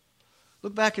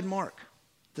 Look back in Mark,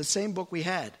 the same book we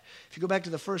had. If you go back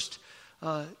to the first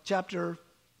chapter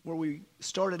where we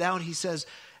started out, he says,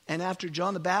 and after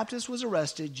John the Baptist was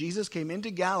arrested, Jesus came into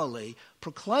Galilee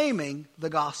proclaiming the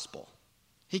gospel.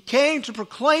 He came to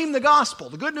proclaim the gospel,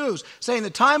 the good news, saying the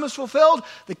time is fulfilled,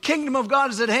 the kingdom of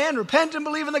God is at hand, repent and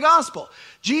believe in the gospel.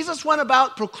 Jesus went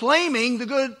about proclaiming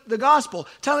the gospel,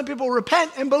 telling people,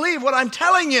 repent and believe what I'm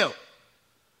telling you.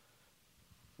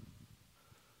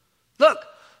 Look,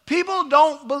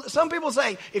 some people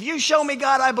say, if you show me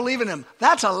God, I believe in him.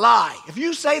 That's a lie. If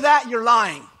you say that, you're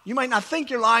lying. You might not think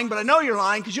you're lying, but I know you're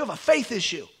lying because you have a faith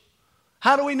issue.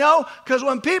 How do we know? Because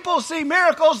when people see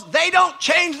miracles, they don't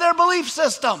change their belief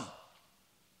system.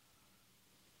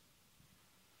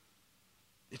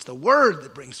 It's the word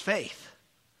that brings faith.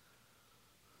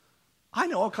 I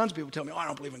know all kinds of people tell me, oh, I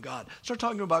don't believe in God. Start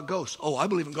talking about ghosts. Oh, I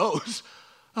believe in ghosts.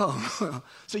 Oh,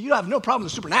 so you have no problem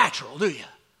with the supernatural, do you?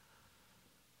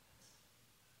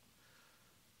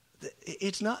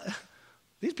 It's not.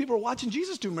 These people are watching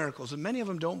Jesus do miracles, and many of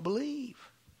them don't believe.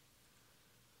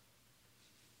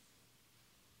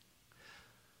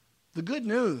 The good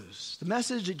news, the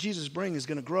message that Jesus brings is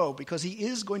going to grow because he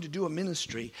is going to do a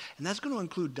ministry, and that's going to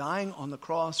include dying on the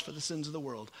cross for the sins of the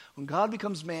world. When God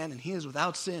becomes man and he is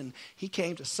without sin, he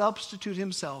came to substitute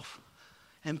himself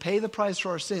and pay the price for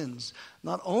our sins,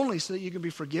 not only so that you can be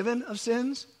forgiven of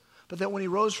sins, but that when he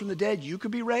rose from the dead, you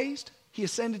could be raised. He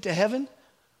ascended to heaven,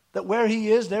 that where he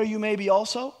is, there you may be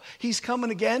also. He's coming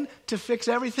again to fix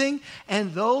everything.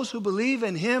 And those who believe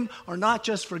in him are not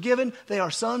just forgiven, they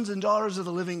are sons and daughters of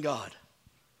the living God.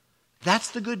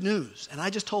 That's the good news. And I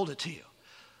just told it to you.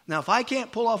 Now, if I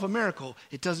can't pull off a miracle,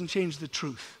 it doesn't change the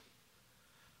truth.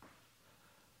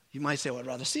 You might say, well, I'd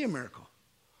rather see a miracle.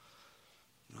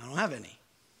 I don't have any.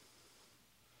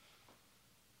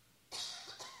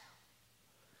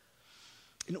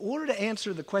 In order to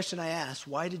answer the question I asked,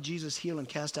 why did Jesus heal and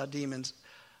cast out demons,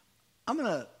 I'm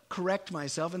going to correct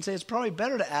myself and say it's probably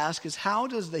better to ask is how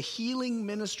does the healing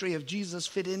ministry of Jesus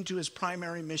fit into his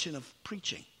primary mission of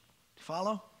preaching? Do you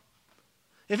follow?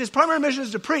 If his primary mission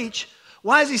is to preach,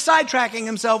 why is he sidetracking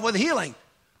himself with healing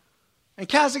and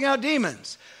casting out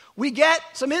demons? We get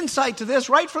some insight to this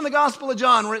right from the Gospel of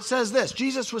John where it says this.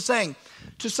 Jesus was saying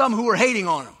to some who were hating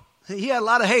on him. He had a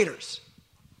lot of haters.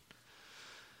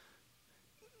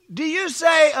 Do you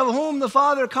say of whom the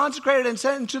Father consecrated and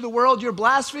sent into the world you're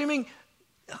blaspheming?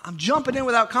 I'm jumping in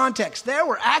without context. There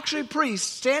were actually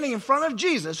priests standing in front of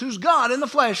Jesus, who's God in the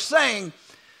flesh, saying,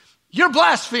 you're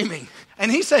blaspheming. And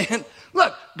he's saying,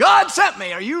 look, God sent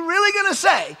me. Are you really going to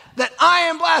say that I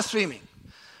am blaspheming?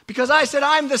 Because I said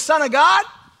I'm the Son of God?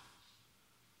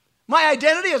 My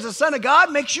identity as the Son of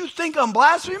God makes you think I'm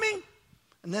blaspheming?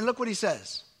 And then look what he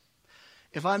says.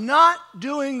 If I'm not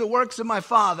doing the works of my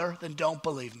Father, then don't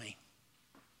believe me.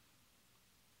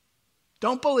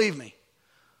 Don't believe me.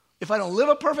 If I don't live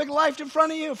a perfect life in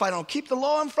front of you, if I don't keep the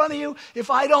law in front of you, if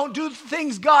I don't do the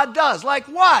things God does, like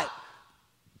what?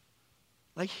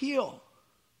 Like heal.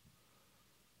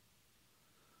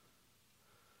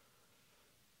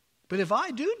 But if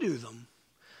I do them,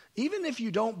 even if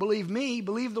you don't believe me,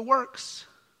 believe the works.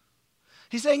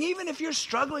 He's saying even if you're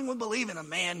struggling with believing a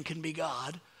man can be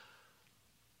God,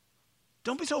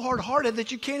 don't be so hard-hearted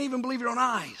that you can't even believe your own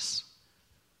eyes.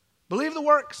 Believe the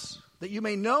works, that you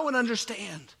may know and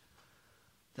understand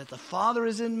that the Father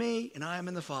is in me and I am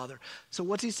in the Father. So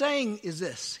what's he saying is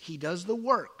this. He does the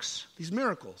works, these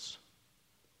miracles,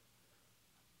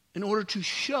 in order to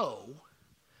show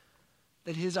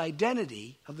that his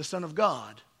identity of the Son of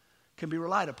God can be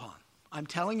relied upon. I'm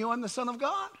telling you I'm the Son of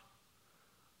God,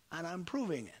 and I'm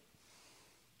proving it.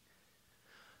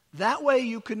 That way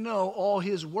you can know all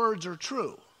his words are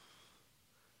true.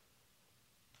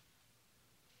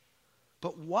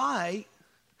 But why?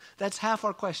 That's half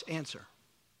our answer.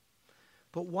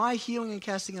 But why healing and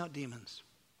casting out demons?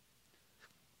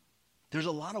 There's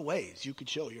a lot of ways you could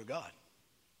show you're God.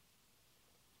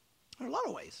 There are a lot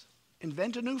of ways.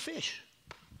 Invent a new fish.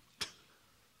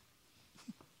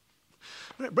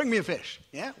 Bring me a fish.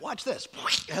 Yeah, watch this.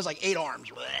 It has like 8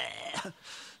 arms.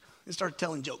 And start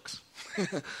telling jokes.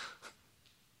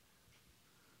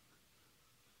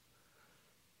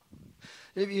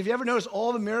 If you ever notice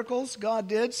all the miracles God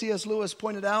did, C.S. Lewis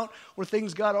pointed out, were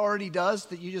things God already does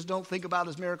that you just don't think about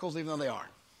as miracles even though they are.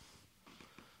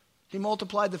 He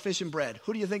multiplied the fish and bread.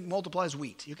 Who do you think multiplies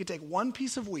wheat? You could take one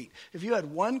piece of wheat. If you had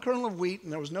one kernel of wheat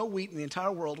and there was no wheat in the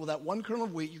entire world, with that one kernel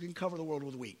of wheat, you can cover the world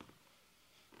with wheat.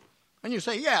 And you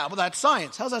say, yeah, well, that's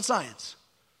science. How's that science?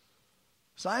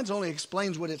 Science only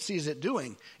explains what it sees it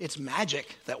doing. It's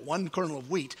magic that one kernel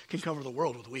of wheat can cover the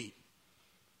world with wheat.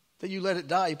 That you let it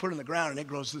die, you put it in the ground, and it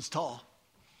grows this tall.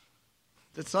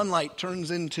 That sunlight turns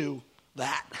into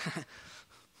that.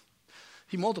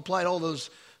 He multiplied all those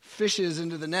fishes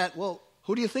into the net. Well,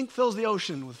 who do you think fills the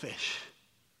ocean with fish?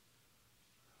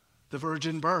 The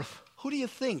virgin birth. Who do you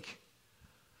think?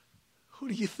 Who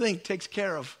do you think takes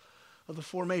care of the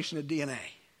formation of DNA?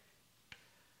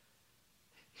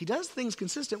 He does things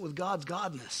consistent with God's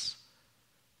godness.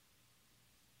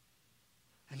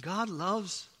 And God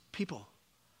loves people.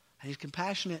 And he's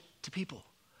compassionate to people.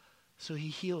 So he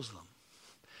heals them.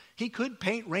 He could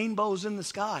paint rainbows in the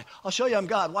sky. I'll show you I'm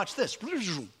God. Watch this.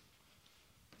 You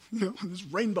know, there's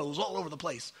rainbows all over the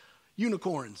place.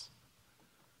 Unicorns.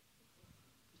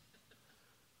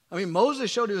 I mean,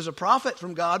 Moses showed he was a prophet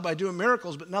from God by doing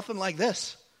miracles, but nothing like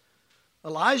this.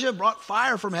 Elijah brought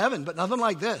fire from heaven, but nothing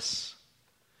like this.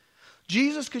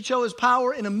 Jesus could show his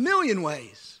power in a million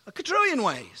ways, a quadrillion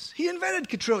ways. He invented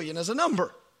quadrillion as a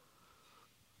number.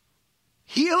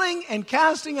 Healing and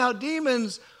casting out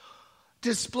demons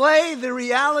display the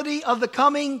reality of the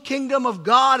coming kingdom of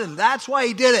God, and that's why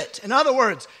he did it. In other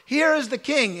words, here is the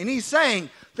king, and he's saying,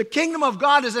 the kingdom of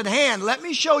God is at hand. Let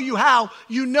me show you how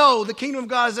you know the kingdom of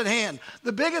God is at hand.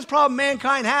 The biggest problem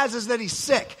mankind has is that he's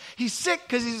sick. He's sick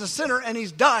because he's a sinner and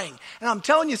he's dying. And I'm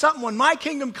telling you something, when my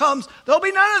kingdom comes, there'll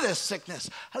be none of this sickness.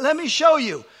 Let me show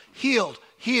you. Healed,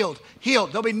 healed,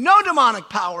 healed. There'll be no demonic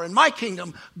power in my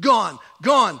kingdom. Gone,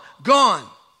 gone, gone.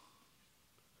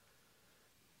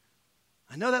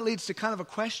 I know that leads to kind of a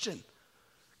question.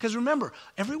 Because remember,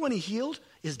 everyone he healed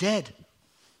is dead.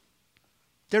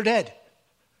 They're dead.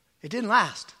 It didn't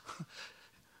last.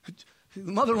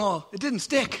 The mother-in-law, it didn't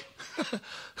stick.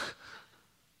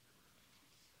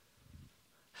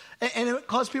 And it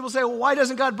caused people to say, well, why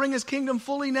doesn't God bring his kingdom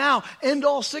fully now? End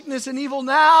all sickness and evil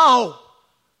now.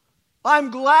 I'm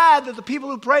glad that the people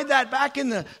who prayed that back in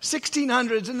the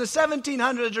 1600s and the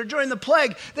 1700s or during the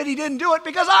plague, that he didn't do it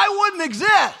because I wouldn't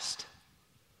exist.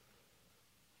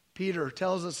 Peter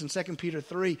tells us in 2 Peter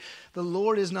 3, the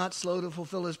Lord is not slow to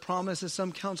fulfill his promise, as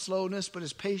some count slowness, but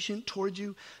is patient toward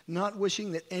you, not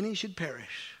wishing that any should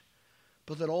perish,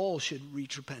 but that all should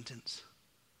reach repentance.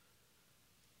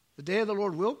 The day of the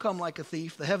Lord will come like a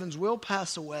thief. The heavens will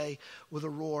pass away with a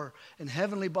roar, and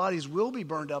heavenly bodies will be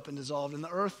burned up and dissolved, and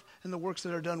the earth and the works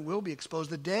that are done will be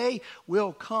exposed. The day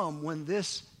will come when the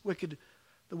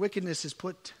wickedness is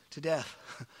put to death.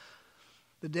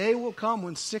 The day will come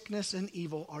when sickness and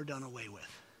evil are done away with.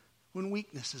 When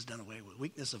weakness is done away with.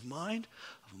 Weakness of mind,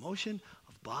 of emotion,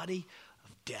 of body,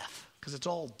 of death. Because it's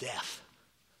all death.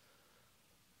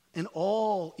 And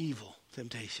all evil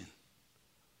temptation.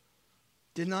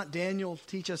 Did not Daniel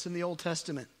teach us in the Old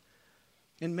Testament?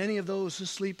 And many of those who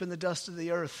sleep in the dust of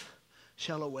the earth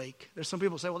shall awake. There's some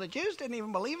people who say, well, the Jews didn't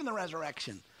even believe in the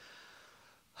resurrection.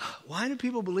 Why do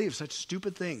people believe such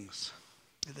stupid things?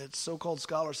 That so-called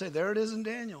scholars say, there it is in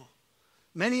Daniel.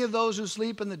 Many of those who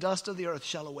sleep in the dust of the earth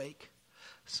shall awake.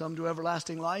 Some to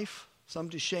everlasting life, some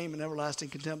to shame and everlasting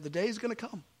contempt. The day is going to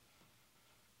come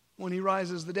when he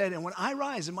rises the dead. And when I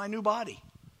rise in my new body,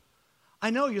 I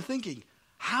know you're thinking,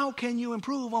 how can you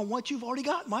improve on what you've already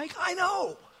got, Mike? I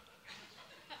know.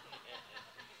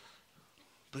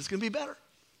 But it's going to be better.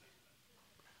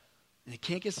 And it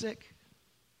can't get sick.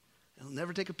 It'll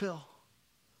never take a pill.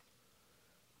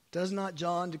 Does not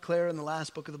John declare in the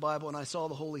last book of the Bible, and I saw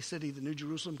the holy city, the New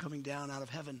Jerusalem, coming down out of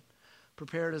heaven,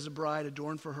 prepared as a bride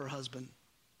adorned for her husband?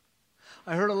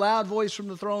 I heard a loud voice from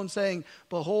the throne saying,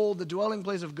 behold, the dwelling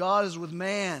place of God is with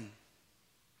man.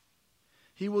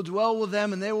 He will dwell with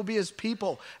them, and they will be his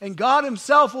people. And God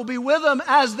himself will be with them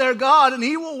as their God, and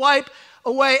he will wipe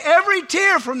away every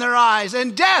tear from their eyes,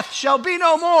 and death shall be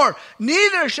no more.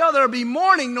 Neither shall there be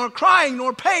mourning, nor crying,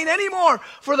 nor pain any more,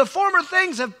 for the former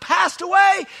things have passed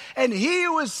away. And he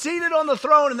who is seated on the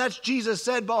throne, and that's Jesus,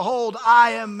 said, behold,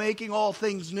 I am making all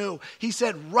things new. He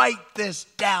said, write this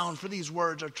down, for these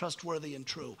words are trustworthy and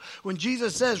true. When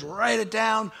Jesus says, write it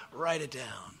down, write it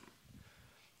down.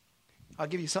 I'll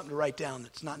give you something to write down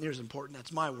that's not near as important.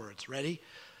 That's my words. Ready?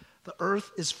 The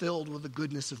earth is filled with the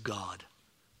goodness of God.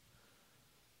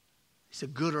 It's a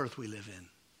good earth we live in.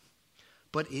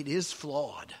 But it is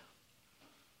flawed.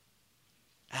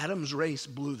 Adam's race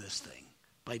blew this thing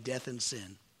by death and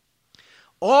sin.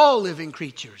 All living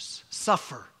creatures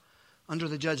suffer under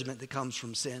the judgment that comes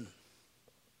from sin.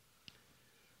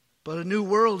 But a new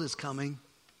world is coming,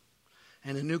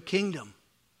 and a new kingdom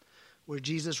where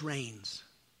Jesus reigns.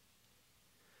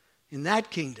 In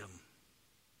that kingdom,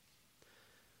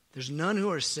 there's none who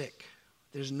are sick.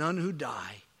 There's none who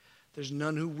die. There's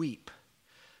none who weep.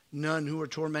 None who are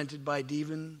tormented by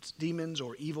demons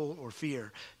or evil or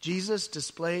fear. Jesus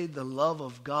displayed the love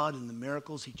of God in the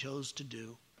miracles he chose to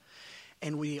do.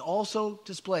 And we also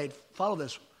displayed, follow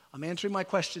this, I'm answering my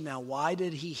question now. Why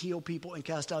did he heal people and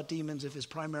cast out demons if his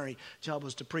primary job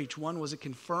was to preach? One was it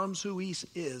confirms who he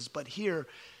is, but here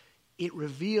it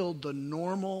revealed the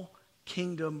normal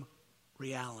kingdom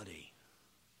reality.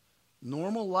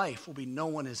 Normal life will be no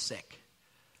one is sick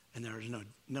and there is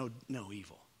no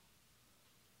evil.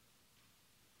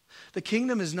 The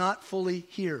kingdom is not fully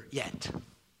here yet.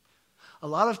 A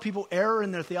lot of people err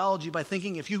in their theology by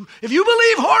thinking if you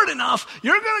believe hard enough,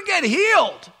 you're going to get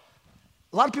healed.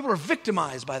 A lot of people are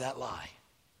victimized by that lie.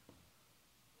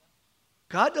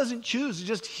 God doesn't choose he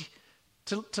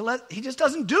just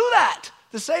doesn't do that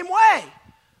the same way.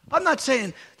 I'm not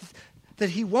saying that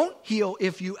he won't heal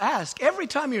if you ask. Every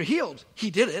time you're healed,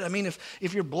 he did it. I mean,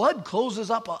 if your blood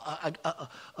closes up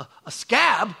a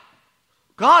scab,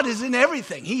 God is in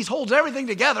everything. He holds everything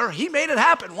together. He made it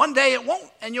happen. One day it won't,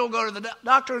 and you'll go to the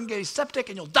doctor and get a septic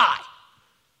and you'll die.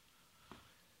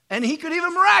 And he could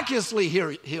even miraculously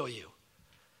heal you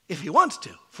if he wants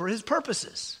to, for his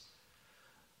purposes.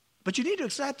 But you need to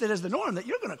accept it as the norm that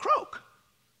you're going to croak.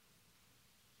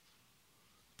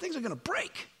 Things are going to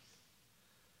break.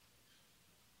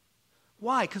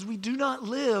 Why? Because we do not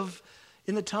live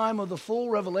in the time of the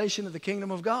full revelation of the kingdom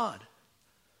of God.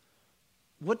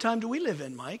 What time do we live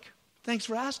in, Mike? Thanks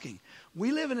for asking.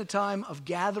 We live in a time of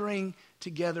gathering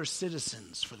together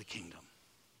citizens for the kingdom.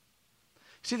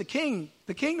 See, the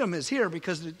kingdom is here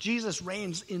because Jesus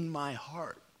reigns in my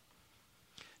heart.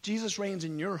 Jesus reigns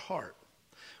in your heart.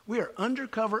 We are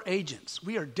undercover agents.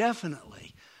 We are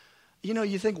definitely,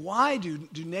 you think, why do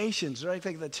nations, right? I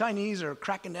think the Chinese are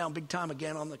cracking down big time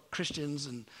again on the Christians.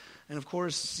 And of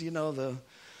course,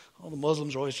 all the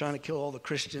Muslims are always trying to kill all the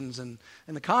Christians. And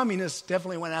the communists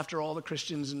definitely went after all the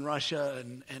Christians in Russia.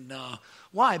 And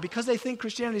why? Because they think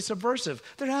Christianity is subversive.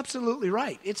 They're absolutely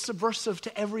right. It's subversive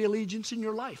to every allegiance in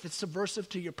your life. It's subversive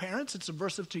to your parents. It's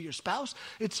subversive to your spouse.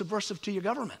 It's subversive to your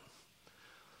government.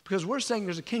 Because we're saying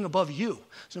there's a king above you.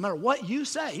 So no matter what you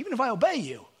say, even if I obey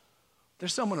you,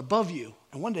 there's someone above you.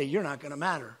 And one day you're not going to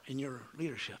matter in your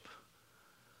leadership.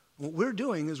 What we're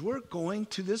doing is we're going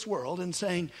to this world and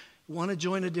saying, want to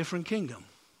join a different kingdom.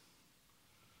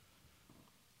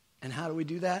 And how do we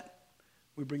do that?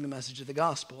 We bring the message of the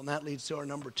gospel. And that leads to our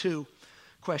number 2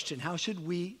 question. How should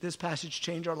this passage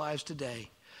change our lives today?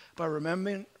 By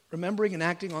remembering and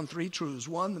acting on 3 truths.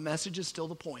 1, the message is still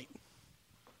the point.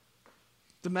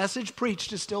 The message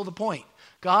preached is still the point.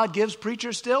 God gives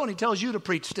preachers still, and he tells you to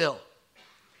preach still.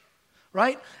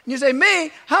 Right? And you say,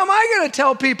 me? How am I going to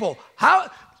tell people?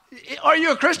 Are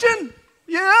you a Christian?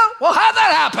 Yeah? Well, how'd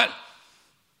that happen?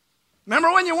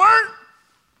 Remember when you weren't?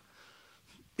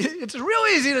 It's real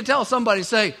easy to tell somebody,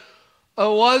 say, I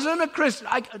wasn't a Christian.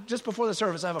 Just before the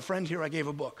service, I have a friend here I gave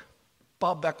a book,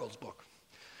 Bob Beckel's book.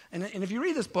 And if you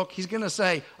read this book, he's going to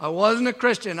say, I wasn't a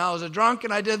Christian. I was a drunk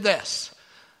and I did this.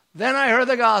 Then I heard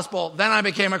the gospel. Then I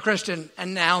became a Christian.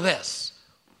 And now this.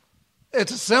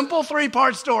 It's a simple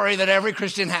 3-part story that every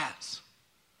Christian has.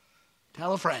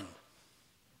 Tell a friend.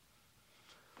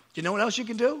 You know what else you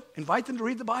can do? Invite them to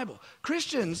read the Bible.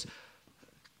 Christians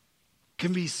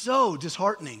can be so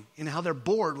disheartening in how they're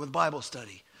bored with Bible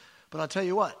study. But I'll tell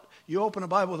you what, you open a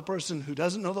Bible with a person who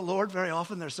doesn't know the Lord very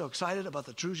often, they're so excited about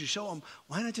the truths you show them,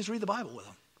 why not just read the Bible with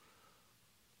them?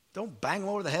 Don't bang them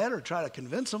over the head or try to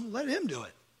convince them. Let him do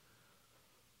it.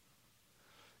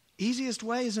 Easiest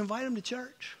way is invite them to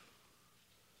church.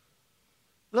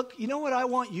 Look, you know what I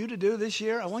want you to do this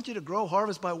year? I want you to grow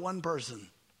Harvest by one person.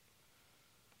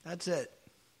 That's it.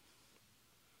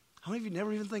 How many of you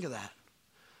never even think of that?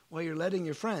 Well, you're letting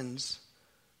your friends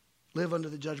live under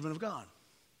the judgment of God.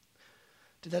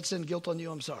 Did that send guilt on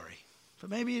you? I'm sorry. But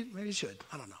maybe it should.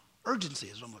 I don't know. Urgency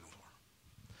is what I'm looking for.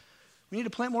 We need to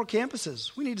plant more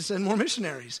campuses. We need to send more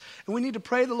missionaries. And we need to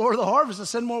pray the Lord of the harvest to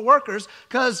send more workers,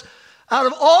 because out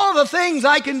of all the things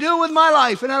I can do with my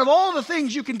life, and out of all the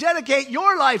things you can dedicate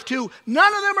your life to,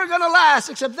 none of them are going to last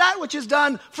except that which is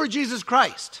done for Jesus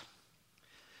Christ.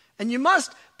 And you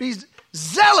must be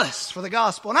zealous for the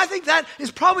gospel. And I think that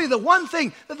is probably the one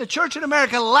thing that the church in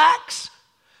America lacks,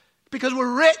 because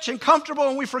we're rich and comfortable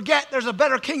and we forget there's a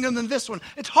better kingdom than this one.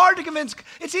 It's hard to convince.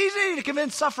 It's easy to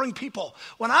convince suffering people.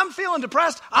 When I'm feeling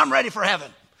depressed, I'm ready for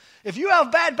heaven. If you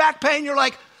have bad back pain, you're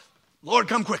like, Lord,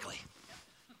 come quickly.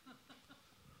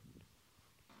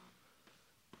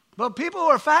 But people who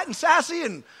are fat and sassy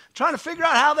and trying to figure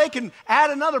out how they can add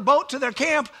another boat to their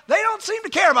camp, they don't seem to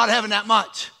care about heaven that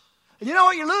much. And you know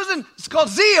what you're losing? It's called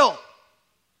zeal.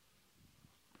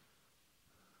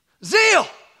 Zeal.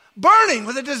 Burning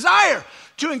with a desire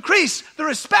to increase the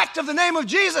respect of the name of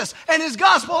Jesus and his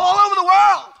gospel all over the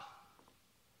world.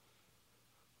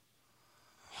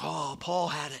 Oh, Paul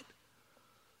had it.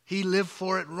 He lived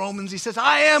for it. Romans, he says,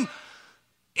 I am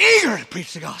eager to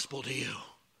preach the gospel to you.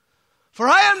 For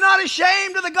I am not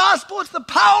ashamed of the gospel. It's the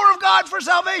power of God for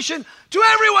salvation to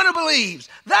everyone who believes.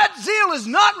 That zeal is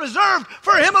not reserved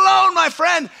for him alone, my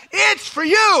friend. It's for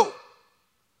you.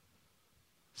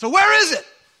 So where is it?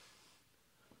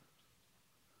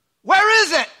 Where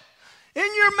is it?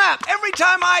 In your map. Every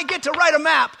time I get to write a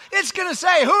map, it's going to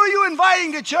say, who are you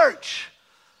inviting to church?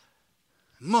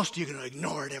 Most of you are going to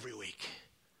ignore it every week,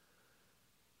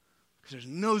 because there's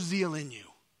no zeal in you.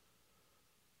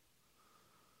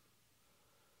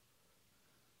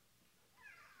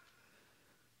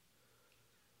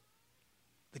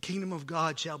 The kingdom of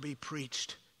God shall be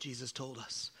preached, Jesus told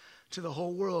us, to the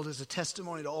whole world as a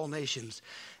testimony to all nations,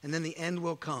 and then the end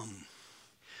will come.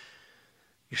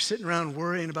 You're sitting around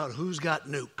worrying about who's got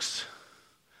nukes.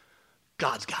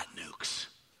 God's got nukes.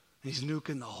 He's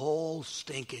nuking the whole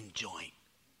stinking joint,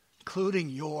 including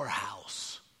your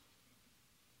house.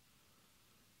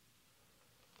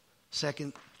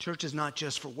 Second, church is not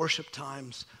just for worship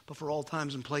times, but for all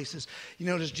times and places. You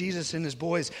notice Jesus and his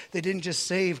boys, they didn't just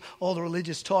save all the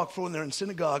religious talk for when they're in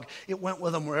synagogue. It went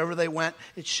with them wherever they went.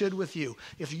 It should with you.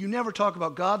 If you never talk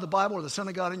about God, the Bible, or the Son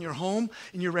of God in your home,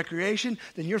 in your recreation,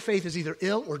 then your faith is either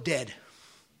ill or dead.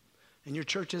 And your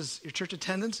church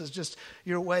attendance is just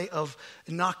your way of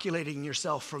inoculating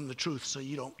yourself from the truth so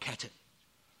you don't catch it.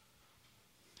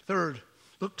 Third,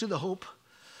 look to the hope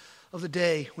of the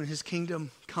day when his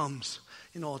kingdom comes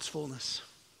in all its fullness.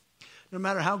 No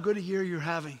matter how good a year you're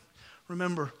having,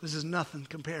 remember, this is nothing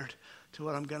compared to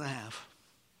what I'm going to have.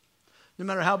 No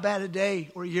matter how bad a day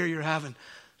or a year you're having,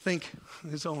 think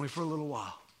it's only for a little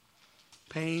while.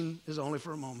 Pain is only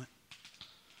for a moment.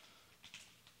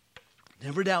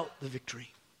 Never doubt the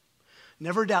victory.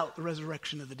 Never doubt the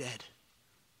resurrection of the dead.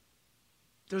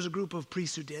 There was a group of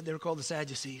priests who did. They were called the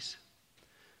Sadducees.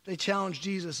 They challenged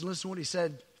Jesus, and listen to what he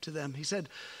said to them. He said,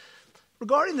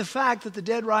 regarding the fact that the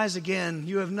dead rise again,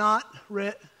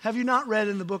 have you not read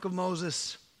in the book of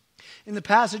Moses, in the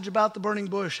passage about the burning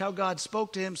bush, how God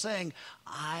spoke to him saying,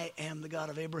 I am the God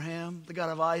of Abraham, the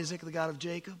God of Isaac, the God of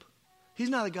Jacob.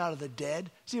 He's not a God of the dead.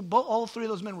 See, all three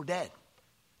of those men were dead.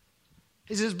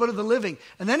 He says, but of the living.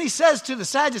 And then he says to the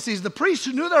Sadducees, the priests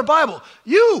who knew their Bible,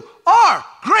 you are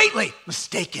greatly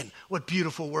mistaken. What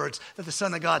beautiful words that the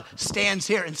Son of God stands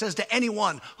here and says to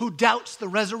anyone who doubts the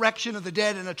resurrection of the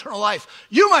dead and eternal life.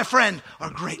 You, my friend, are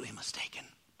greatly mistaken.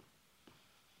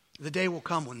 The day will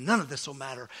come when none of this will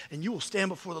matter, and you will stand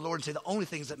before the Lord and say, the only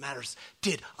things that matters,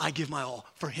 did I give my all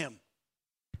for him?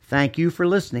 Thank you for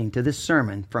listening to this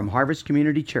sermon from Harvest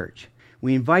Community Church.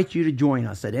 We invite you to join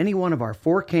us at any one of our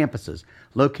 4 campuses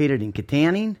located in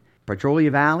Kittanning,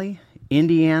 Petrolia Valley,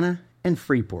 Indiana, and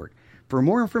Freeport. For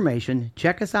more information,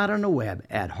 check us out on the web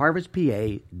at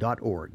harvestpa.org.